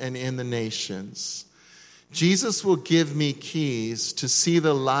region, and in the nations. Jesus will give me keys to see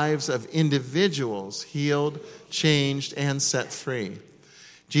the lives of individuals healed, changed, and set free.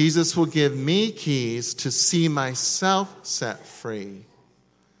 Jesus will give me keys to see myself set free.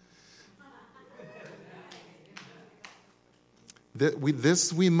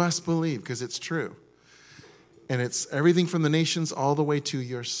 This we must believe because it's true. And it's everything from the nations all the way to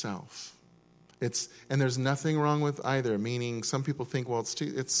yourself. And there's nothing wrong with either, meaning some people think, well,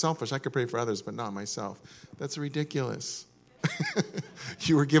 it's selfish. I could pray for others, but not myself. That's ridiculous.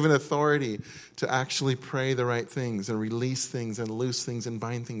 You were given authority to actually pray the right things and release things and loose things and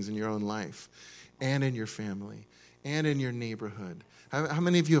bind things in your own life and in your family and in your neighborhood. How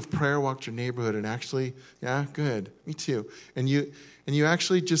many of you have prayer walked your neighborhood and actually, yeah, good, me too. And you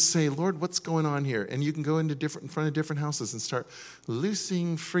actually just say, Lord, what's going on here? And you can go in front of different houses and start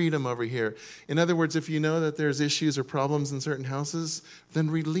loosing freedom over here. In other words, if you know that there's issues or problems in certain houses, then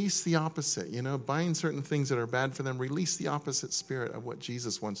release the opposite. Bind certain things that are bad for them. Release the opposite spirit of what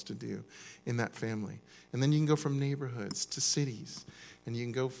Jesus wants to do in that family. And then you can go from neighborhoods to cities, and you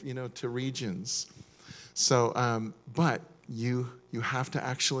can go, to regions. So, but you have to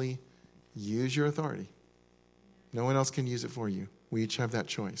actually use your authority. No one else can use it for you. We each have that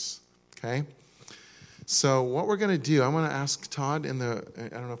choice. Okay? So what we're going to do, I'm going to ask Todd I don't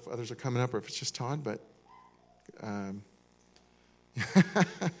know if others are coming up or if it's just Todd, but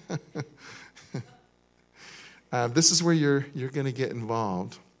this is where you're going to get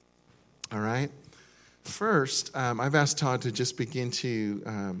involved. All right? First, I've asked Todd to just begin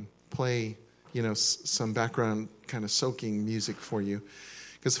to play, some background kind of soaking music for you.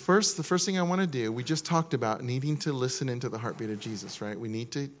 Because the first thing I want to do, we just talked about needing to listen into the heartbeat of Jesus, right? We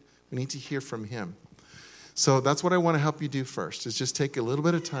need to hear from him. So that's what I want to help you do first, is just take a little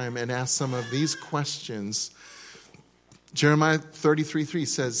bit of time and ask some of these questions. Jeremiah 33:3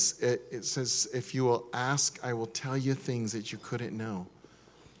 says, it says, if you will ask, I will tell you things that you couldn't know.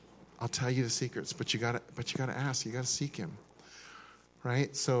 I'll tell you the secrets, but you got to ask. You got to seek him,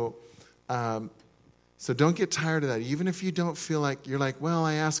 right? So don't get tired of that. Even if you don't feel like you're like, well,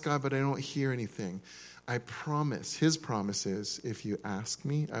 I asked God, but I don't hear anything. I promise. His promise is, if you ask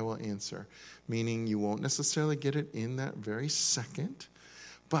me, I will answer. Meaning you won't necessarily get it in that very second,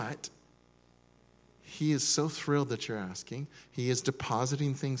 but he is so thrilled that you're asking. He is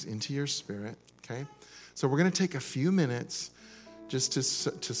depositing things into your spirit. Okay, so we're going to take a few minutes just to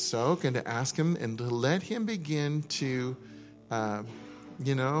soak and to ask him and to let him begin to,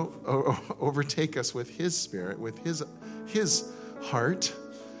 overtake us with his spirit, with his heart.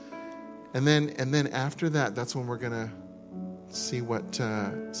 And then after that, that's when we're going to see what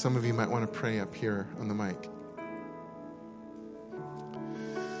some of you might want to pray up here on the mic.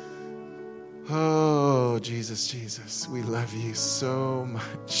 Oh, Jesus, we love you so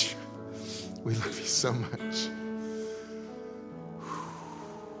much. We love you so much.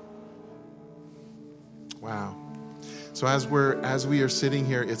 Wow. So as we are sitting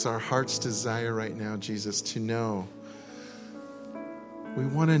here, it's our heart's desire right now, Jesus, to know. We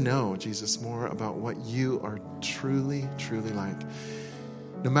want to know, Jesus, more about what you are truly, truly like.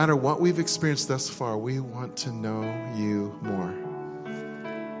 No matter what we've experienced thus far, we want to know you more.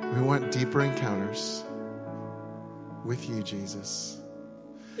 We want deeper encounters with you, Jesus.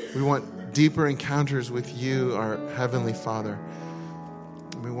 We want deeper encounters with you, our Heavenly Father.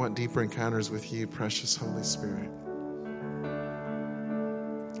 We want deeper encounters with you, precious Holy Spirit.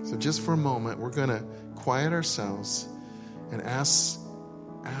 So just for a moment, we're going to quiet ourselves and ask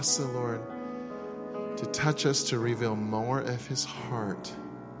the Lord to touch us, to reveal more of his heart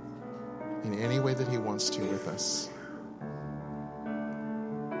in any way that he wants to with us.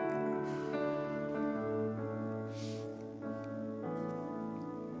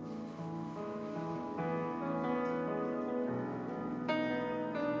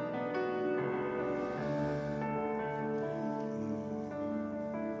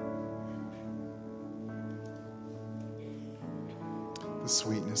 The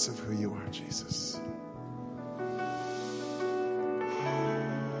sweetness of who you are, Jesus.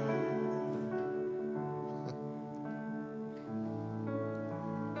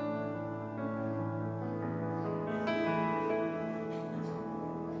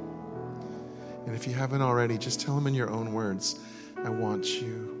 And if you haven't already, just tell him in your own words, I want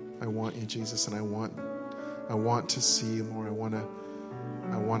you, Jesus, and I want to see you more. I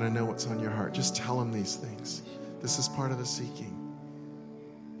want to know what's on your heart. Just tell him these things. This is part of the seeking.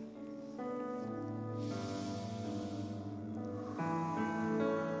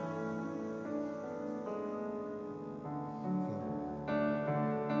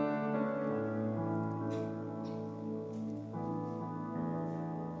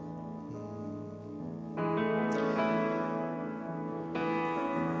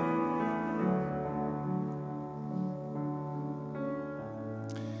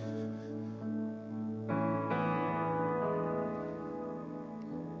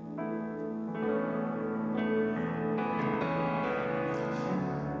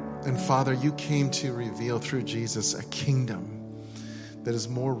 And Father, you came to reveal through Jesus a kingdom that is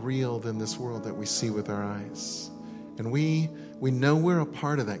more real than this world that we see with our eyes. And we know we're a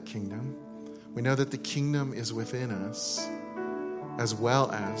part of that kingdom. We know that the kingdom is within us as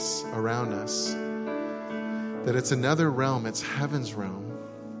well as around us. That it's another realm, it's heaven's realm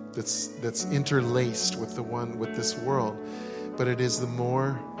that's interlaced with this world. but it is the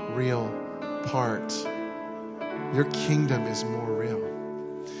more real part. Your kingdom is more real.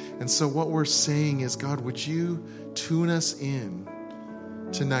 And so what we're saying is, God, would you tune us in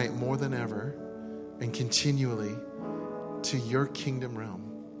tonight more than ever and continually to your kingdom realm,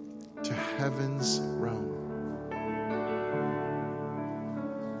 to heaven's realm.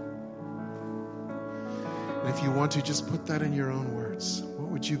 And if you want to, just put that in your own words. What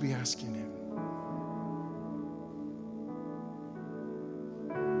would you be asking him?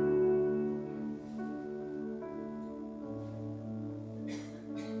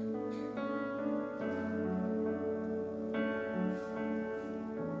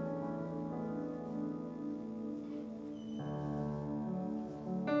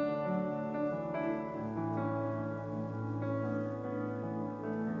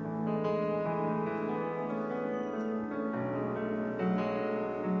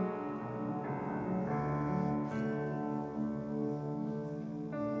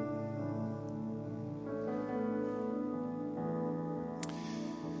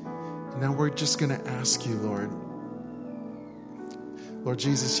 Now we're just going to ask you, Lord. Lord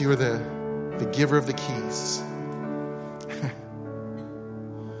Jesus, you are the giver of the keys.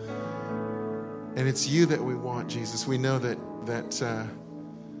 And it's you that we want, Jesus. We know that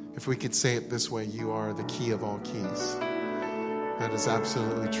if we could say it this way, you are the key of all keys. That is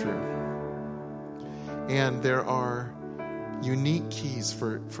absolutely true. And there are unique keys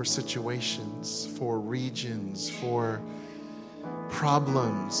for situations, for regions, for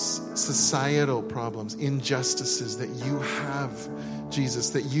problems, societal problems, injustices that you have, Jesus,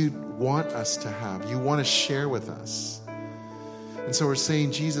 that you want us to have, you want to share with us. And so we're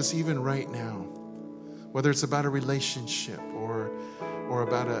saying, Jesus, even right now, whether it's about a relationship or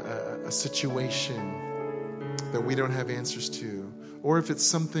about a situation that we don't have answers to, or if it's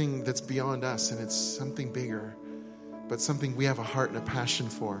something that's beyond us and it's something bigger, but something we have a heart and a passion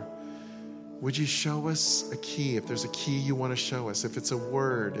for, would you show us a key? If there's a key you want to show us, if it's a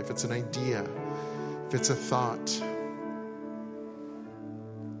word, if it's an idea, if it's a thought.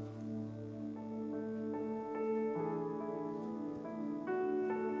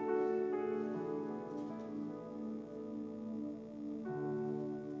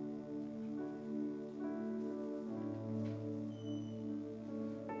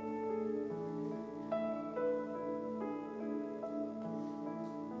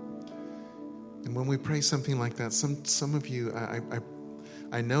 And when we pray something like that, some of you,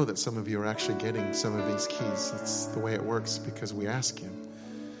 I know that some of you are actually getting some of these keys. It's the way it works because we ask him.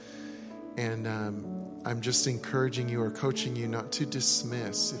 And I'm just encouraging you or coaching you not to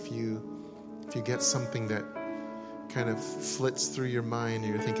dismiss if you get something that kind of flits through your mind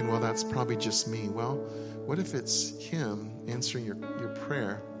and you're thinking, well, that's probably just me. Well, what if it's him answering your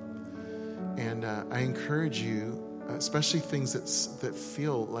prayer? And I encourage you, especially things that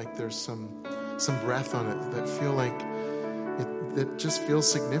feel like there's some breath on it, that feel like that just feels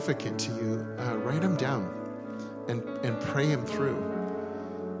significant to you, write them down and pray him through.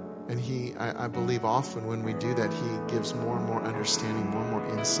 And I believe often when we do that, he gives more and more understanding, more and more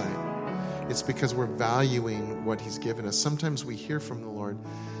insight. It's because we're valuing what he's given us. Sometimes we hear from the Lord,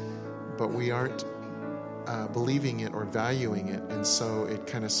 but we aren't believing it or valuing it. And so it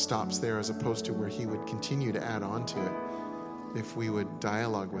kind of stops there as opposed to where he would continue to add on to it if we would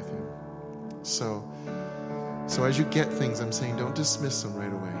dialogue with him. So as you get things, I'm saying don't dismiss them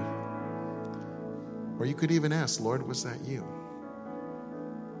right away. Or you could even ask, Lord, was that you?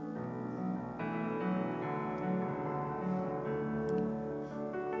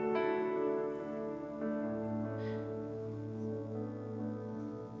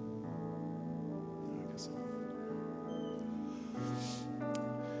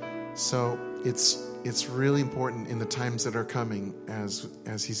 So it's really important in the times that are coming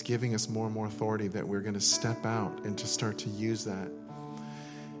as he's giving us more and more authority that we're going to step out and to start to use that.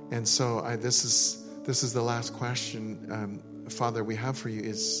 And so this is the last question, Father, we have for you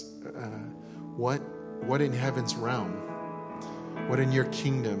is what in heaven's realm, what in your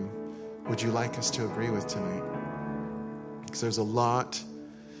kingdom would you like us to agree with tonight? Because there's a lot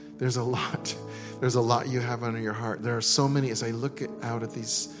you have under your heart. There are so many. As I look out at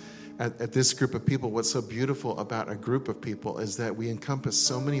this group of people, what's so beautiful about a group of people is that we encompass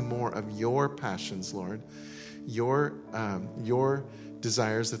so many more of your passions, Lord, your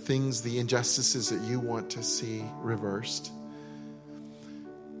desires, the things, the injustices that you want to see reversed.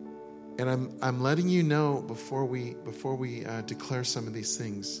 And I'm letting you know before we declare some of these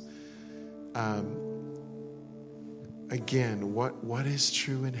things. Again, what is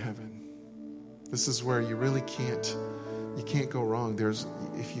true in heaven? This is where you really can't go wrong.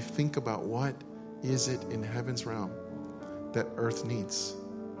 If you think about what is it in heaven's realm, that earth needs.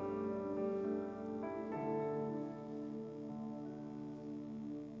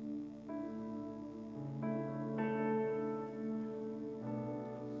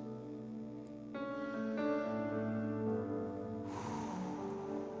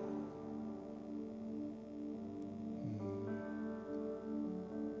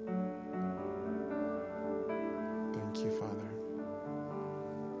 Thank you, Father.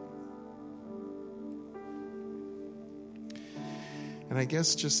 And I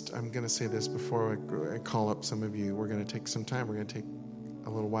guess I'm going to say this before I call up some of you. We're going to take some time. We're going to take a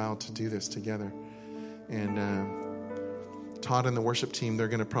little while to do this together. And Todd and the worship team, they're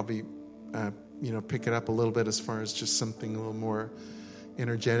going to probably, pick it up a little bit as far as just something a little more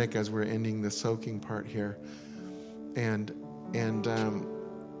energetic as we're ending the soaking part here. And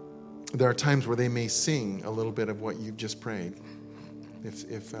there are times where they may sing a little bit of what you've just prayed.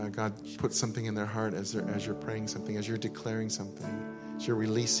 If God puts something in their heart as you're praying something, as you're declaring something, as you're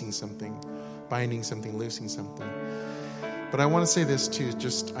releasing something, binding something, loosing something. But I want to say this too,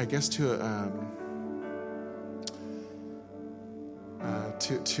 just I guess to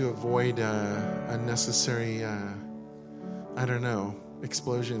avoid unnecessary,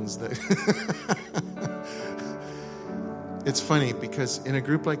 explosions. That it's funny because in a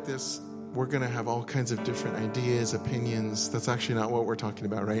group like this, we're going to have all kinds of different ideas, opinions. That's actually not what we're talking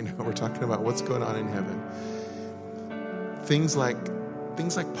about right now. We're talking about what's going on in heaven. Things like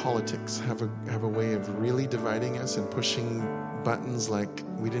politics have a way of really dividing us and pushing buttons like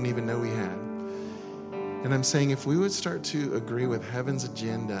we didn't even know we had. And I'm saying if we would start to agree with heaven's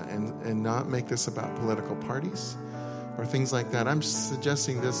agenda and not make this about political parties or things like that. I'm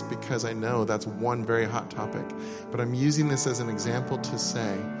suggesting this because I know that's one very hot topic. But I'm using this as an example to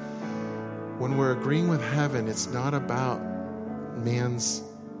say, when we're agreeing with heaven, it's not about man's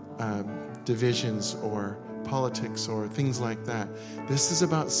divisions or politics or things like that. This is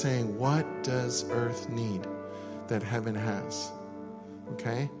about saying, what does earth need that heaven has?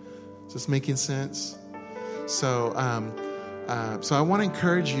 Okay? Is this making sense? So I want to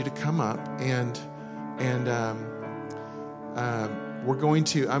encourage you to come up and I'm going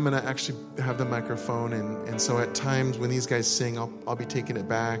to actually have the microphone, and so at times when these guys sing, I'll be taking it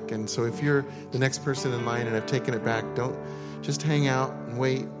back. And so if you're the next person in line and I've taken it back, don't just hang out and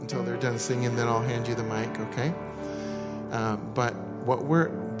wait until they're done singing, then I'll hand you the mic, okay? But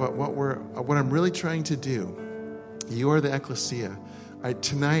what I'm really trying to do, you are the ecclesia.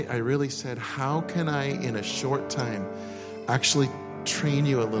 Tonight I really said, how can I in a short time actually train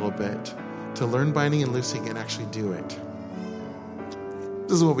you a little bit to learn binding and loosing and actually do it?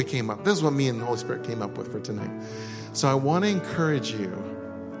 This is what we came up. This is what me and the Holy Spirit came up with for tonight. So I want to encourage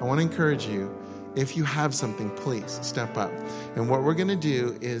you. If you have something, please step up. And what we're going to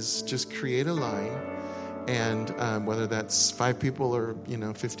do is just create a line. And whether that's 5 people or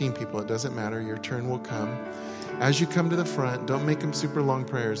 15 people, it doesn't matter. Your turn will come. As you come to the front, don't make them super long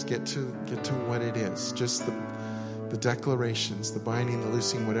prayers. Get to what it is. Just the declarations, the binding, the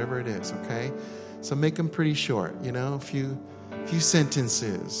loosing, whatever it is. Okay. So make them pretty short. A few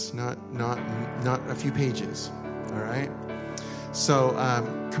sentences, not a few pages. All right. So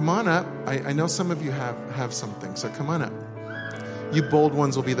come on up. I know some of you have something. So come on up. You bold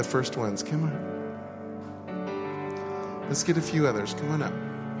ones will be the first ones. Come on. Let's get a few others. Come on up.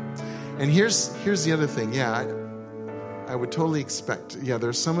 And here's the other thing. Yeah, I would totally expect. Yeah,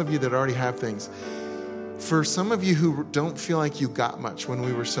 there's some of you that already have things. For some of you who don't feel like you got much when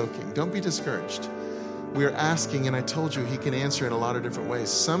we were soaking, don't be discouraged. We're asking, and I told you he can answer in a lot of different ways.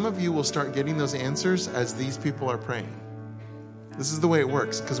 Some of you will start getting those answers as these people are praying. This is the way it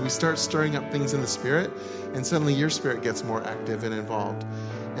works, because we start stirring up things in the spirit, and suddenly your spirit gets more active and involved.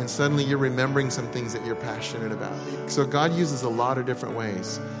 And suddenly you're remembering some things that you're passionate about. So God uses a lot of different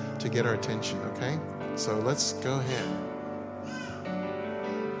ways to get our attention, okay? So let's go ahead.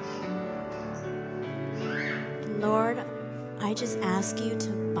 Lord, I just ask you to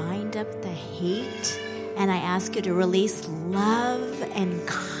bind up the hate, and I ask you to release love and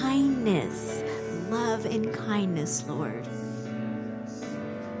kindness. Love and kindness, Lord.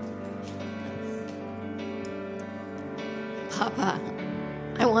 Papa,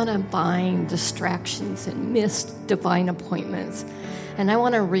 I want to bind distractions and missed divine appointments. And I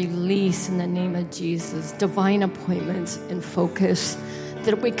want to release in the name of Jesus divine appointments and focus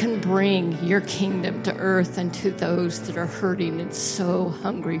that we can bring your kingdom to earth and to those that are hurting and so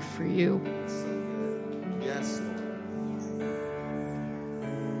hungry for you. Yes.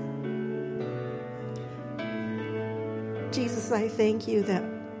 Jesus, I thank you that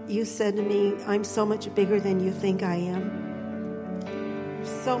you said to me, I'm so much bigger than you think I am.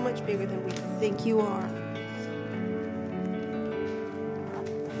 You're so much bigger than we think you are.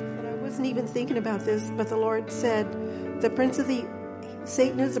 wasn't even thinking about this, but the Lord said,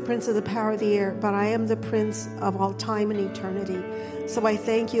 Satan is the prince of the power of the air, but I am the prince of all time and eternity. So I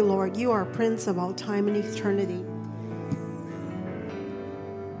thank you, Lord. You are prince of all time and eternity.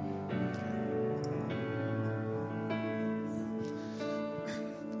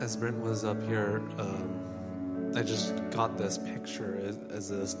 As Brent was up here, I just got this picture as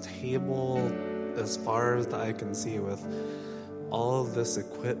this table as far as the eye can see with all of this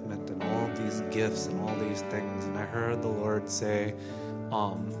equipment and all of these gifts and all these things. And I heard the Lord say,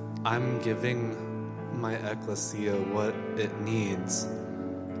 I'm giving my ecclesia what it needs.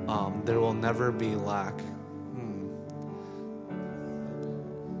 There will never be lack.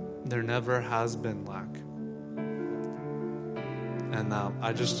 There never has been lack. And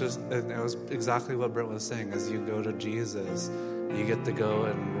and it was exactly what Brent was saying. As you go to Jesus, you get to go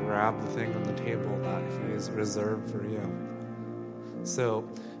and grab the thing on the table that He has reserved for you. So,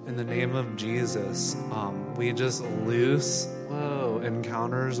 in the name of Jesus, we just loose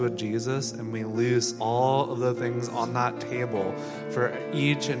encounters with Jesus, and we loose all of the things on that table for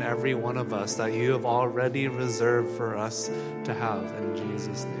each and every one of us that you have already reserved for us to have, in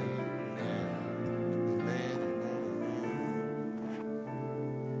Jesus' name.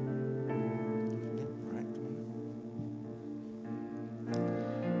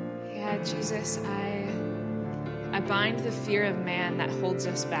 Jesus, I bind the fear of man that holds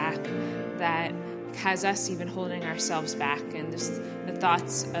us back, that has us even holding ourselves back, and just the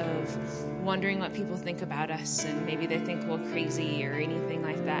thoughts of wondering what people think about us, and maybe they think we're crazy or anything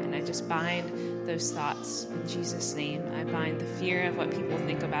like that. And I just bind those thoughts in Jesus' name. I bind the fear of what people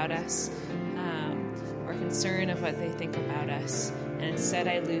think about us, or concern of what they think about us. And instead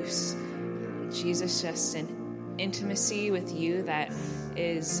I loose, Jesus, just an intimacy with you that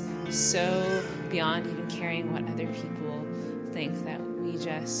is so beyond even caring what other people think, that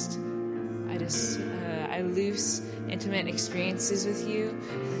I loose intimate experiences with you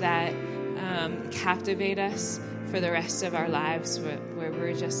that captivate us for the rest of our lives, where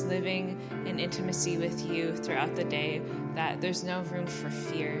we're just living in intimacy with you throughout the day, that there's no room for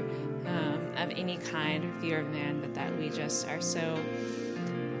fear of any kind, or fear of man, but that we just are so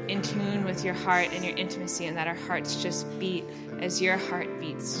in tune with your heart and your intimacy, and that our hearts just beat as your heart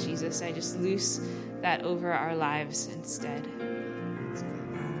beats. Jesus, I just loose that over our lives instead.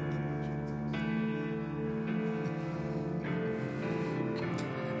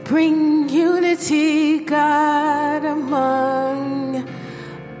 Bring unity, God, among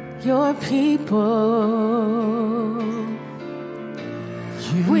your people.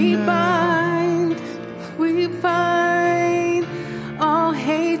 We bind all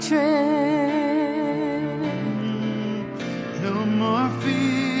hatred. No more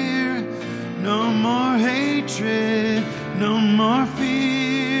fear, no more hatred, no more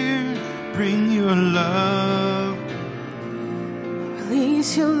fear. Bring your love.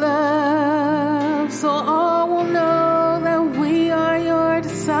 Release your love, so all will know that we are your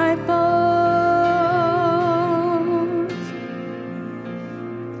disciples.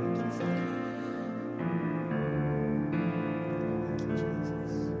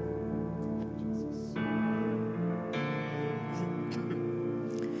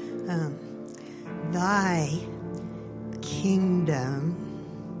 Thy kingdom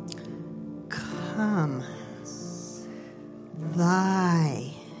come.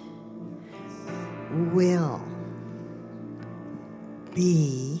 Thy will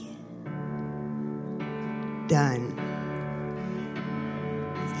be done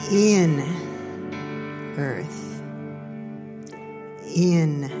in earth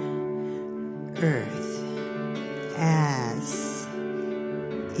as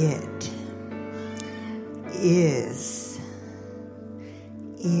it is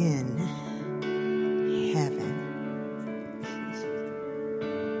in heaven.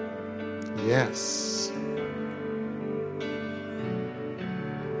 Yes.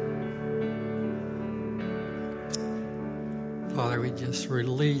 Father, we just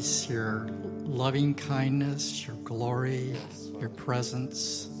release your loving kindness, your glory, your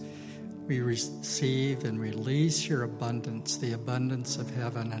presence. We receive and release your abundance, the abundance of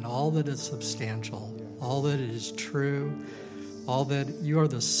heaven, and all that is substantial, all that is true, all that you are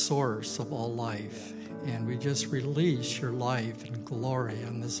the source of all life. And we just release your life and glory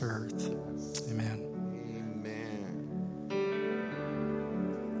on this earth. Amen.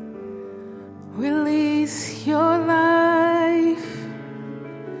 Release your life.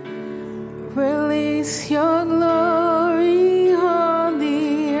 Release your glory on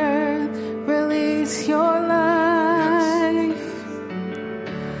the earth. Release your life.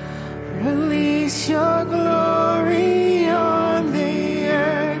 Release your glory on the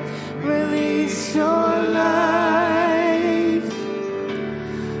earth.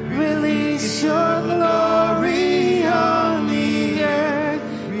 Release your glory on the earth.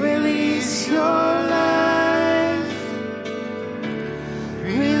 Release your life.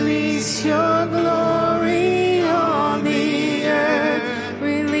 Release your glory on the earth.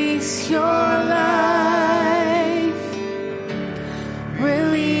 Release your life.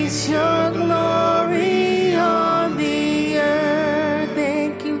 Release your glory on the earth.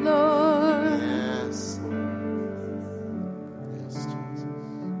 Thank you, Lord. Yes. Yes, Jesus.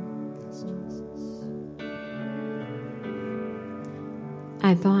 Yes, Jesus.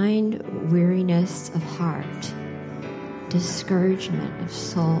 I bind weariness of heart, discouragement of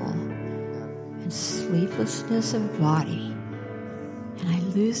soul, and sleeplessness of body. And I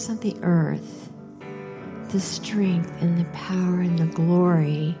loose on the earth the strength and the power and the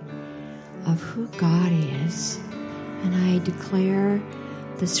glory of who God is. And I declare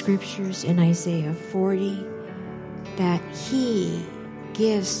the scriptures in Isaiah 40 that He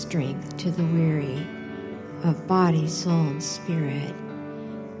gives strength to the weary of body, soul, and spirit.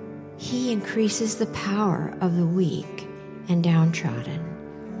 He increases the power of the weak and downtrodden.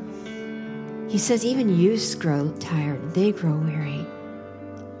 He says even youths grow tired, they grow weary.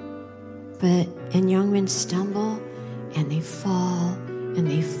 And young men stumble and they fall and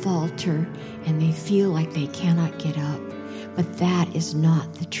they falter and they feel like they cannot get up. But that is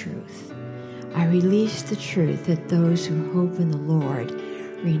not the truth. I release the truth that those who hope in the Lord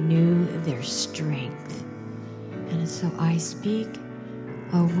renew their strength. And so I speak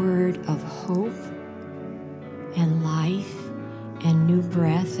a word of hope and life and new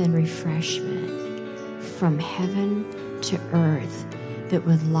breath and refreshment from heaven to earth that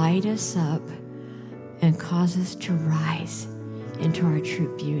would light us up and cause us to rise into our true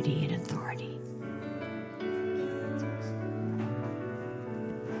beauty and authority.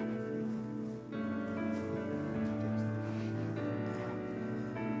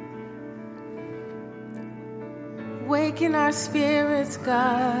 Waken our spirits,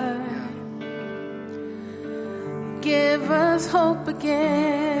 God. Give us hope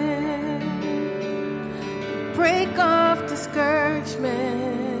again. Break off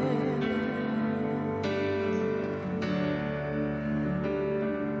discouragement.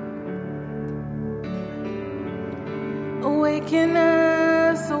 Awaken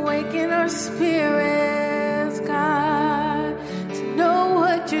us, awaken our spirits, God, to know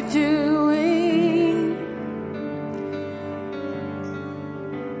what you're doing.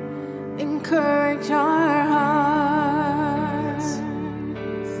 Encourage our hearts.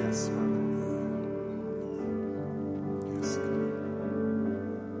 Yes, Father. Yes, God.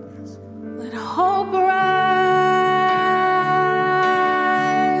 Yes, God. Let hope arise.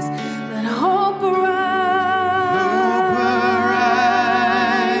 Let hope arise.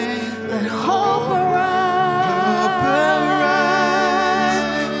 Let hope arise.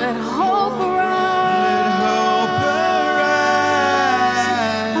 Let hope arise. Let hope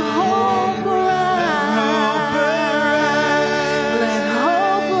arise. Let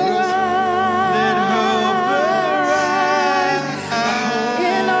hope arise.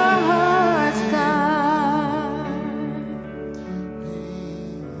 In our hearts, God.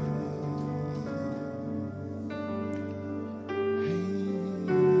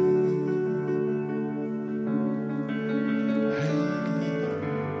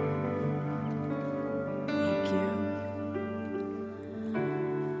 Thank you.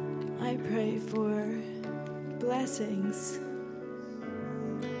 I pray for blessings,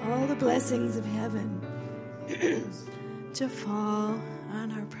 all the blessings of heaven to fall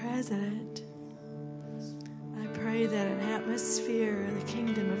on our president. I pray that an atmosphere of the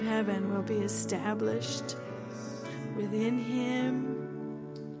kingdom of heaven will be established within him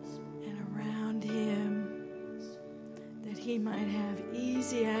and around him, that he might have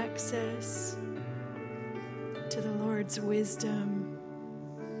easy access to the Lord's wisdom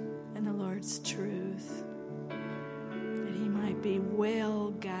and the Lord's truth, that he might be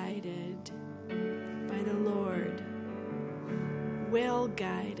well guided by the Lord, well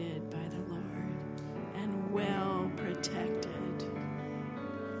guided by the Lord, and well protected,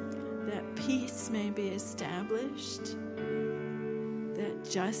 that peace may be established, that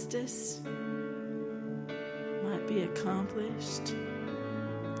justice might be accomplished.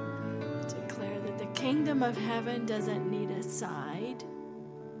 Declare that the kingdom of heaven doesn't need a side.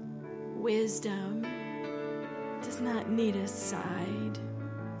 Wisdom does not need a side.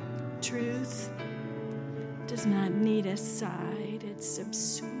 Truth does not need a side. It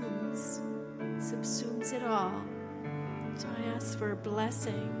subsumes it all. So I ask for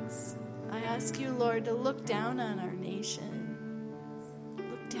blessings. I ask you, Lord, to look down on our nation.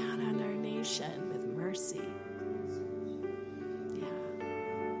 Look down on our nation with mercy. Yeah.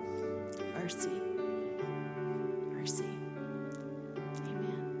 mercy. Mercy.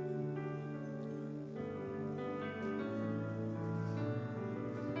 Amen.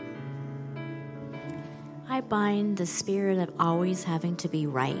 I bind the spirit of always having to be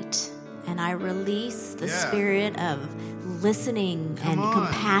right, and I release the spirit of listening and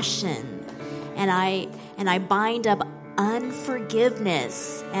compassion, and I bind up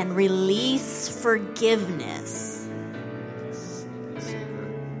unforgiveness and release forgiveness.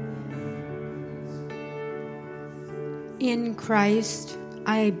 In Christ,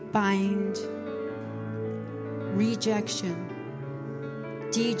 I bind rejection,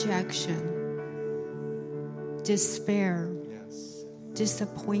 dejection, despair,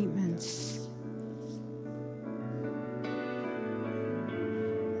 disappointments.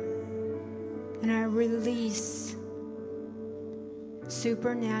 And I release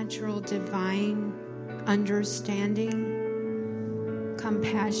supernatural, divine understanding,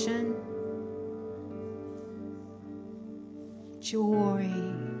 compassion, joy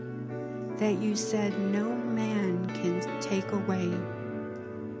that you said no man can take away.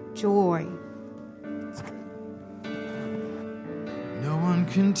 Joy. No one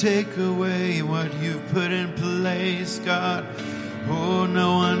can take away what you've put in place, God. Oh,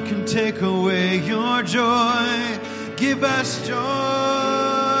 no one can take away your joy. Give us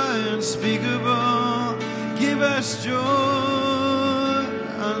joy unspeakable. Give us joy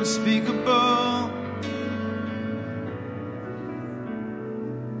unspeakable.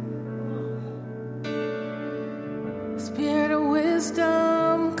 Spirit of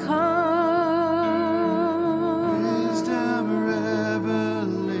wisdom, come. Wisdom,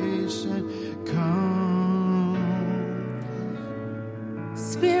 revelation, come.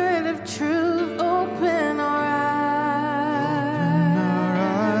 Spirit of truth, open our eyes.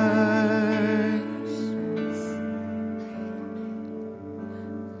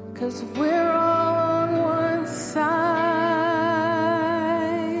 'Cause we're all on one side.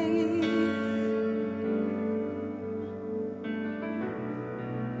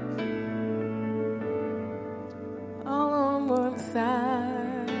 All on one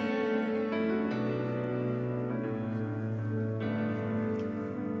side.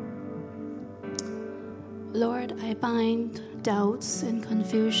 Lord, I bind doubts and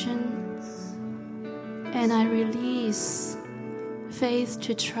confusion, and I release faith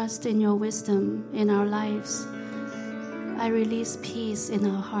to trust in your wisdom in our lives. I release peace in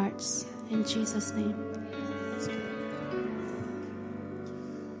our hearts. In Jesus' name.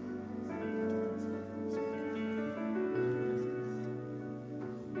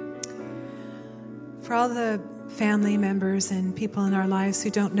 For all the family members and people in our lives who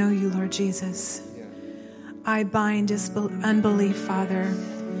don't know you, Lord Jesus, I bind unbelief, Father.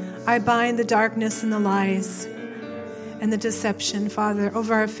 I bind the darkness and the lies and the deception, Father,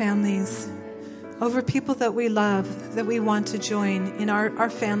 over our families, over people that we love, that we want to join in our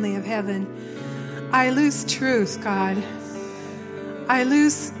family of heaven. I loose truth, God. I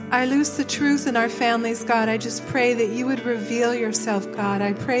loose the truth in our families, God. I just pray that you would reveal yourself, God.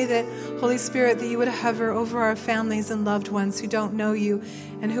 I pray that, Holy Spirit, that you would hover over our families and loved ones who don't know you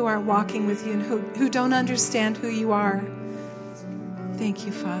and who aren't walking with you and who don't understand who you are. Thank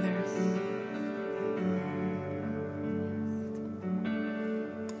you, Father.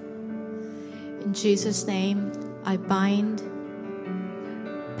 In Jesus' name, I bind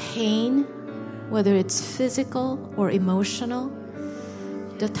pain, whether it's physical or emotional,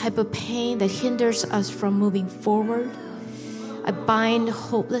 the type of pain that hinders us from moving forward. I bind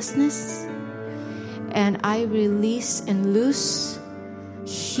hopelessness, and I release and loose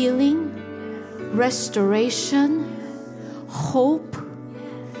healing, restoration, hope,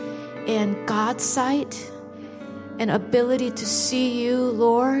 and God's sight, and ability to see you,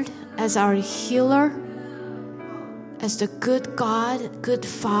 Lord, as our healer, as the good God, good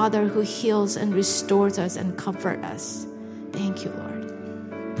Father who heals and restores us and comforts us. Thank you, Lord.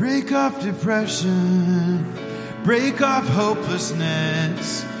 Break off depression, break off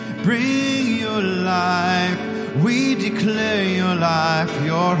hopelessness, bring your life. We declare your life,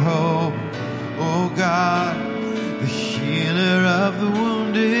 your hope, oh God, the healer of the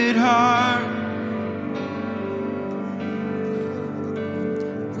wounded heart.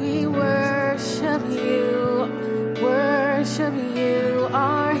 We worship you,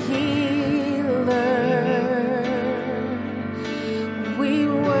 our healer. We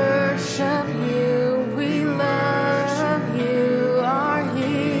worship you, we love you, our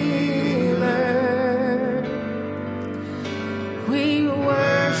healer. We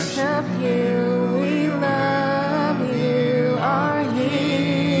worship you, we love you, our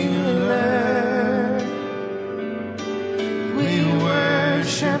healer. We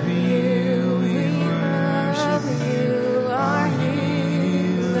worship you.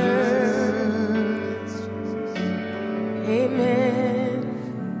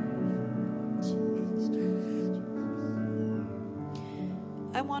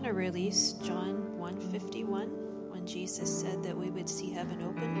 I want to release John 1:51, when Jesus said that we would see heaven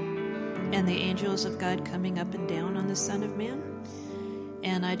open and the angels of God coming up and down on the Son of Man.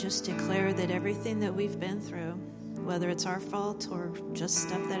 And I just declare that everything that we've been through, whether it's our fault or just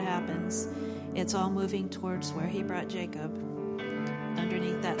stuff that happens, it's all moving towards where he brought Jacob,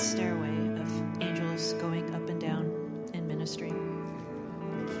 underneath that stairway of angels going up and down in ministry.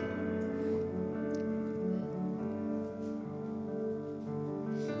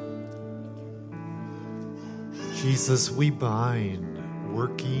 Jesus, we bind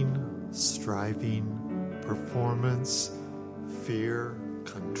working, striving, performance, fear,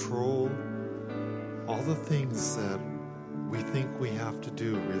 control, all the things that we think we have to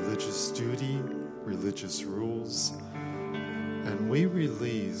do, religious duty, religious rules, and we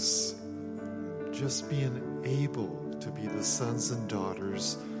release just being able to be the sons and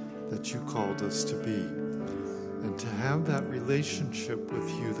daughters that you called us to be, and to have that relationship with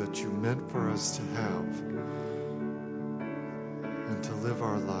you that you meant for us to have, and to live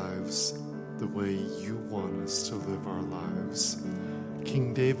our lives the way you want us to live our lives.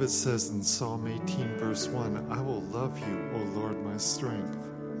 King David says in Psalm 18, verse 1, I will love you, O Lord, my strength.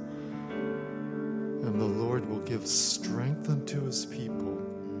 And the Lord will give strength unto his people.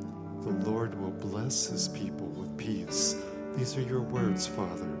 The Lord will bless his people with peace. These are your words,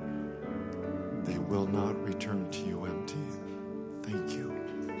 Father. They will not return to you empty. Thank you.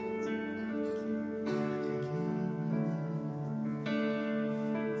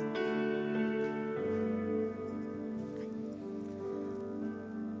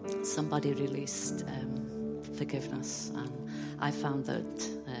 Somebody released forgiveness, and I found that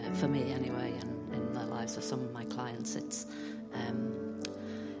for me anyway, and in the lives of some of my clients, it's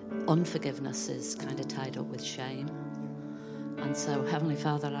unforgiveness is kind of tied up with shame. And so, Heavenly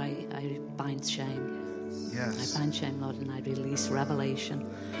Father, I bind shame. Yes. I bind shame, Lord, and I release revelation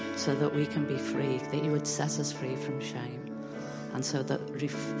so that we can be free, that you would set us free from shame, and so that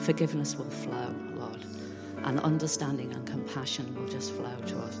forgiveness will flow, Lord, and understanding and compassion will just flow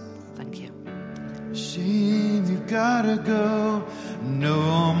to us. Thank you. Shame, you gotta go.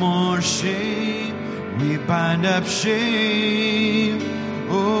 No more shame. We bind up shame.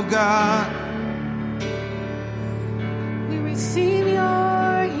 Oh God. We receive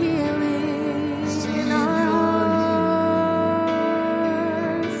your healing in our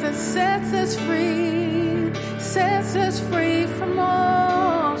hearts that sets us free from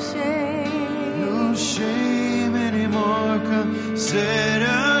all shame. No shame anymore. Come set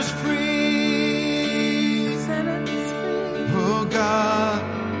us free. Oh God.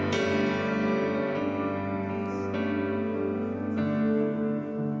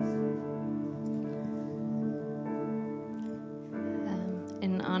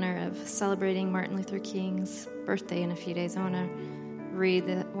 In honor of celebrating Martin Luther King's birthday in a few days, I want to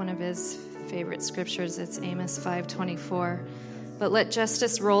read one of his favorite scriptures. It's Amos 5:24. But let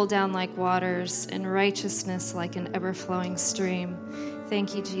justice roll down like waters and righteousness like an ever-flowing stream.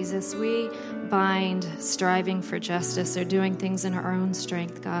 Thank you, Jesus. We bind striving for justice or doing things in our own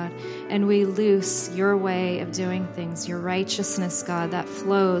strength, God, and we loose your way of doing things, your righteousness, God, that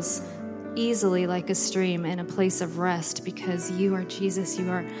flows easily like a stream in a place of rest because you are Jesus. You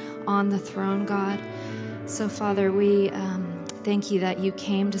are on the throne, God. So, Father, we thank you that you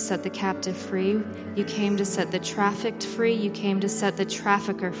came to set the captive free. You came to set the trafficked free. You came to set the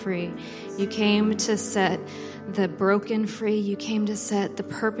trafficker free. You came to set the broken free. You came to set the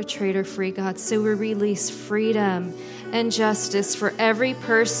perpetrator free, God. So we release freedom and justice for every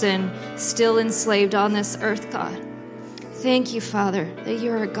person still enslaved on this earth, God. Thank you, Father, that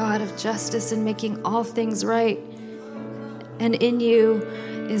you're a God of justice and making all things right. And in you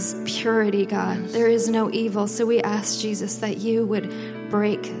is purity, God. There is no evil. So we ask, Jesus, that you would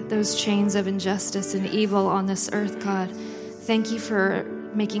break those chains of injustice and evil on this earth, God. Thank you for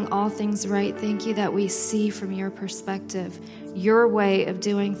making all things right. Thank you that we see from your perspective, your way of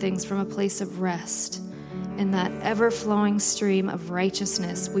doing things from a place of rest. In that ever-flowing stream of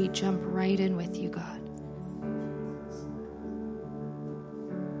righteousness, we jump right in with you, God.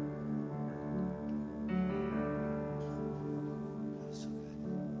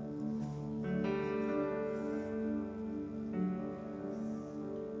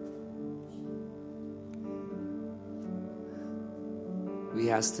 We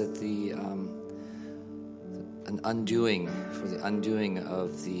ask that the undoing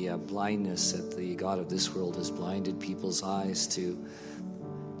of the blindness that the God of this world has blinded people's eyes to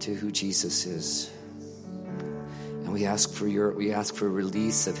who Jesus is, and we ask for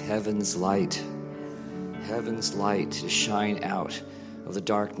release of heaven's light to shine out of the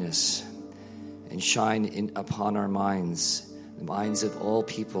darkness and shine in upon our minds, the minds of all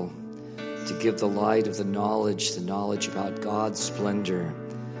people, to give the light of the knowledge about God's splendor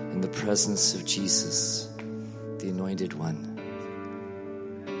in the presence of Jesus, the Anointed One.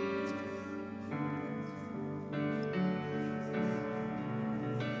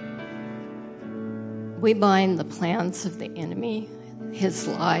 We bind the plans of the enemy, his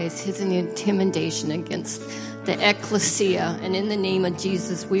lies, his intimidation against the ecclesia. And in the name of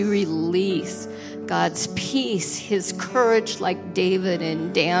Jesus, we release God's peace, his courage like David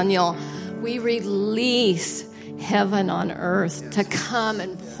and Daniel. We release heaven on earth to come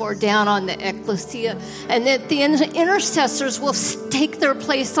and pour down on the ecclesia, and that the intercessors will take their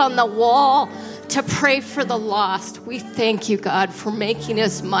place on the wall to pray for the lost. We thank you, God, for making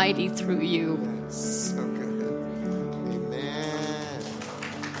us mighty through you. So good. Amen.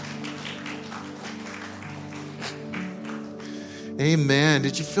 Amen.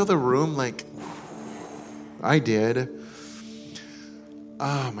 Did you feel the room like I did?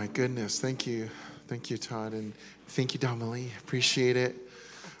 Oh, my goodness. Thank you. Thank you, Todd. And thank you, Damalie. Appreciate it.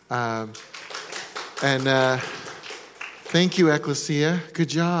 Thank you, Ecclesia. Good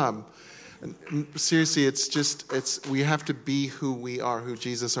job. Seriously, we have to be who we are, who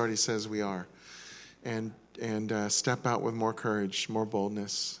Jesus already says we are. And step out with more courage, more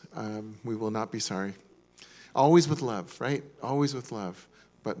boldness. We will not be sorry. Always with love, right? Always with love,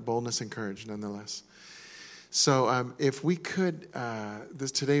 but boldness and courage nonetheless. So if we could,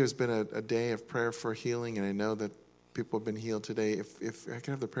 today has been a day of prayer for healing, and I know that people have been healed today. If I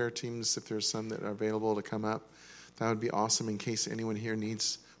can have the prayer teams, if there's some that are available to come up, that would be awesome in case anyone here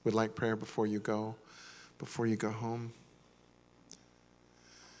would like prayer before you go home.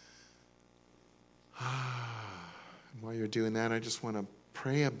 While you're doing that, I just want to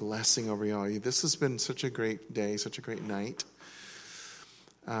pray a blessing over you all. This has been such a great day, such a great night.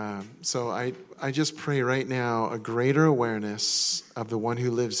 So I just pray right now a greater awareness of the one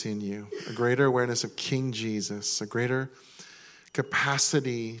who lives in you, a greater awareness of King Jesus, a greater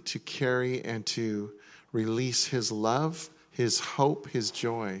capacity to carry and to release his love, his hope, his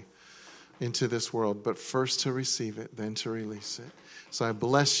joy into this world, but first to receive it, then to release it. So I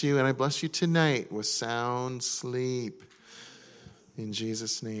bless you, and I bless you tonight with sound sleep. In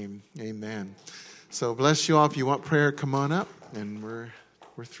Jesus' name, amen. So bless you all. If you want prayer, come on up, and we're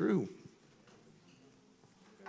through.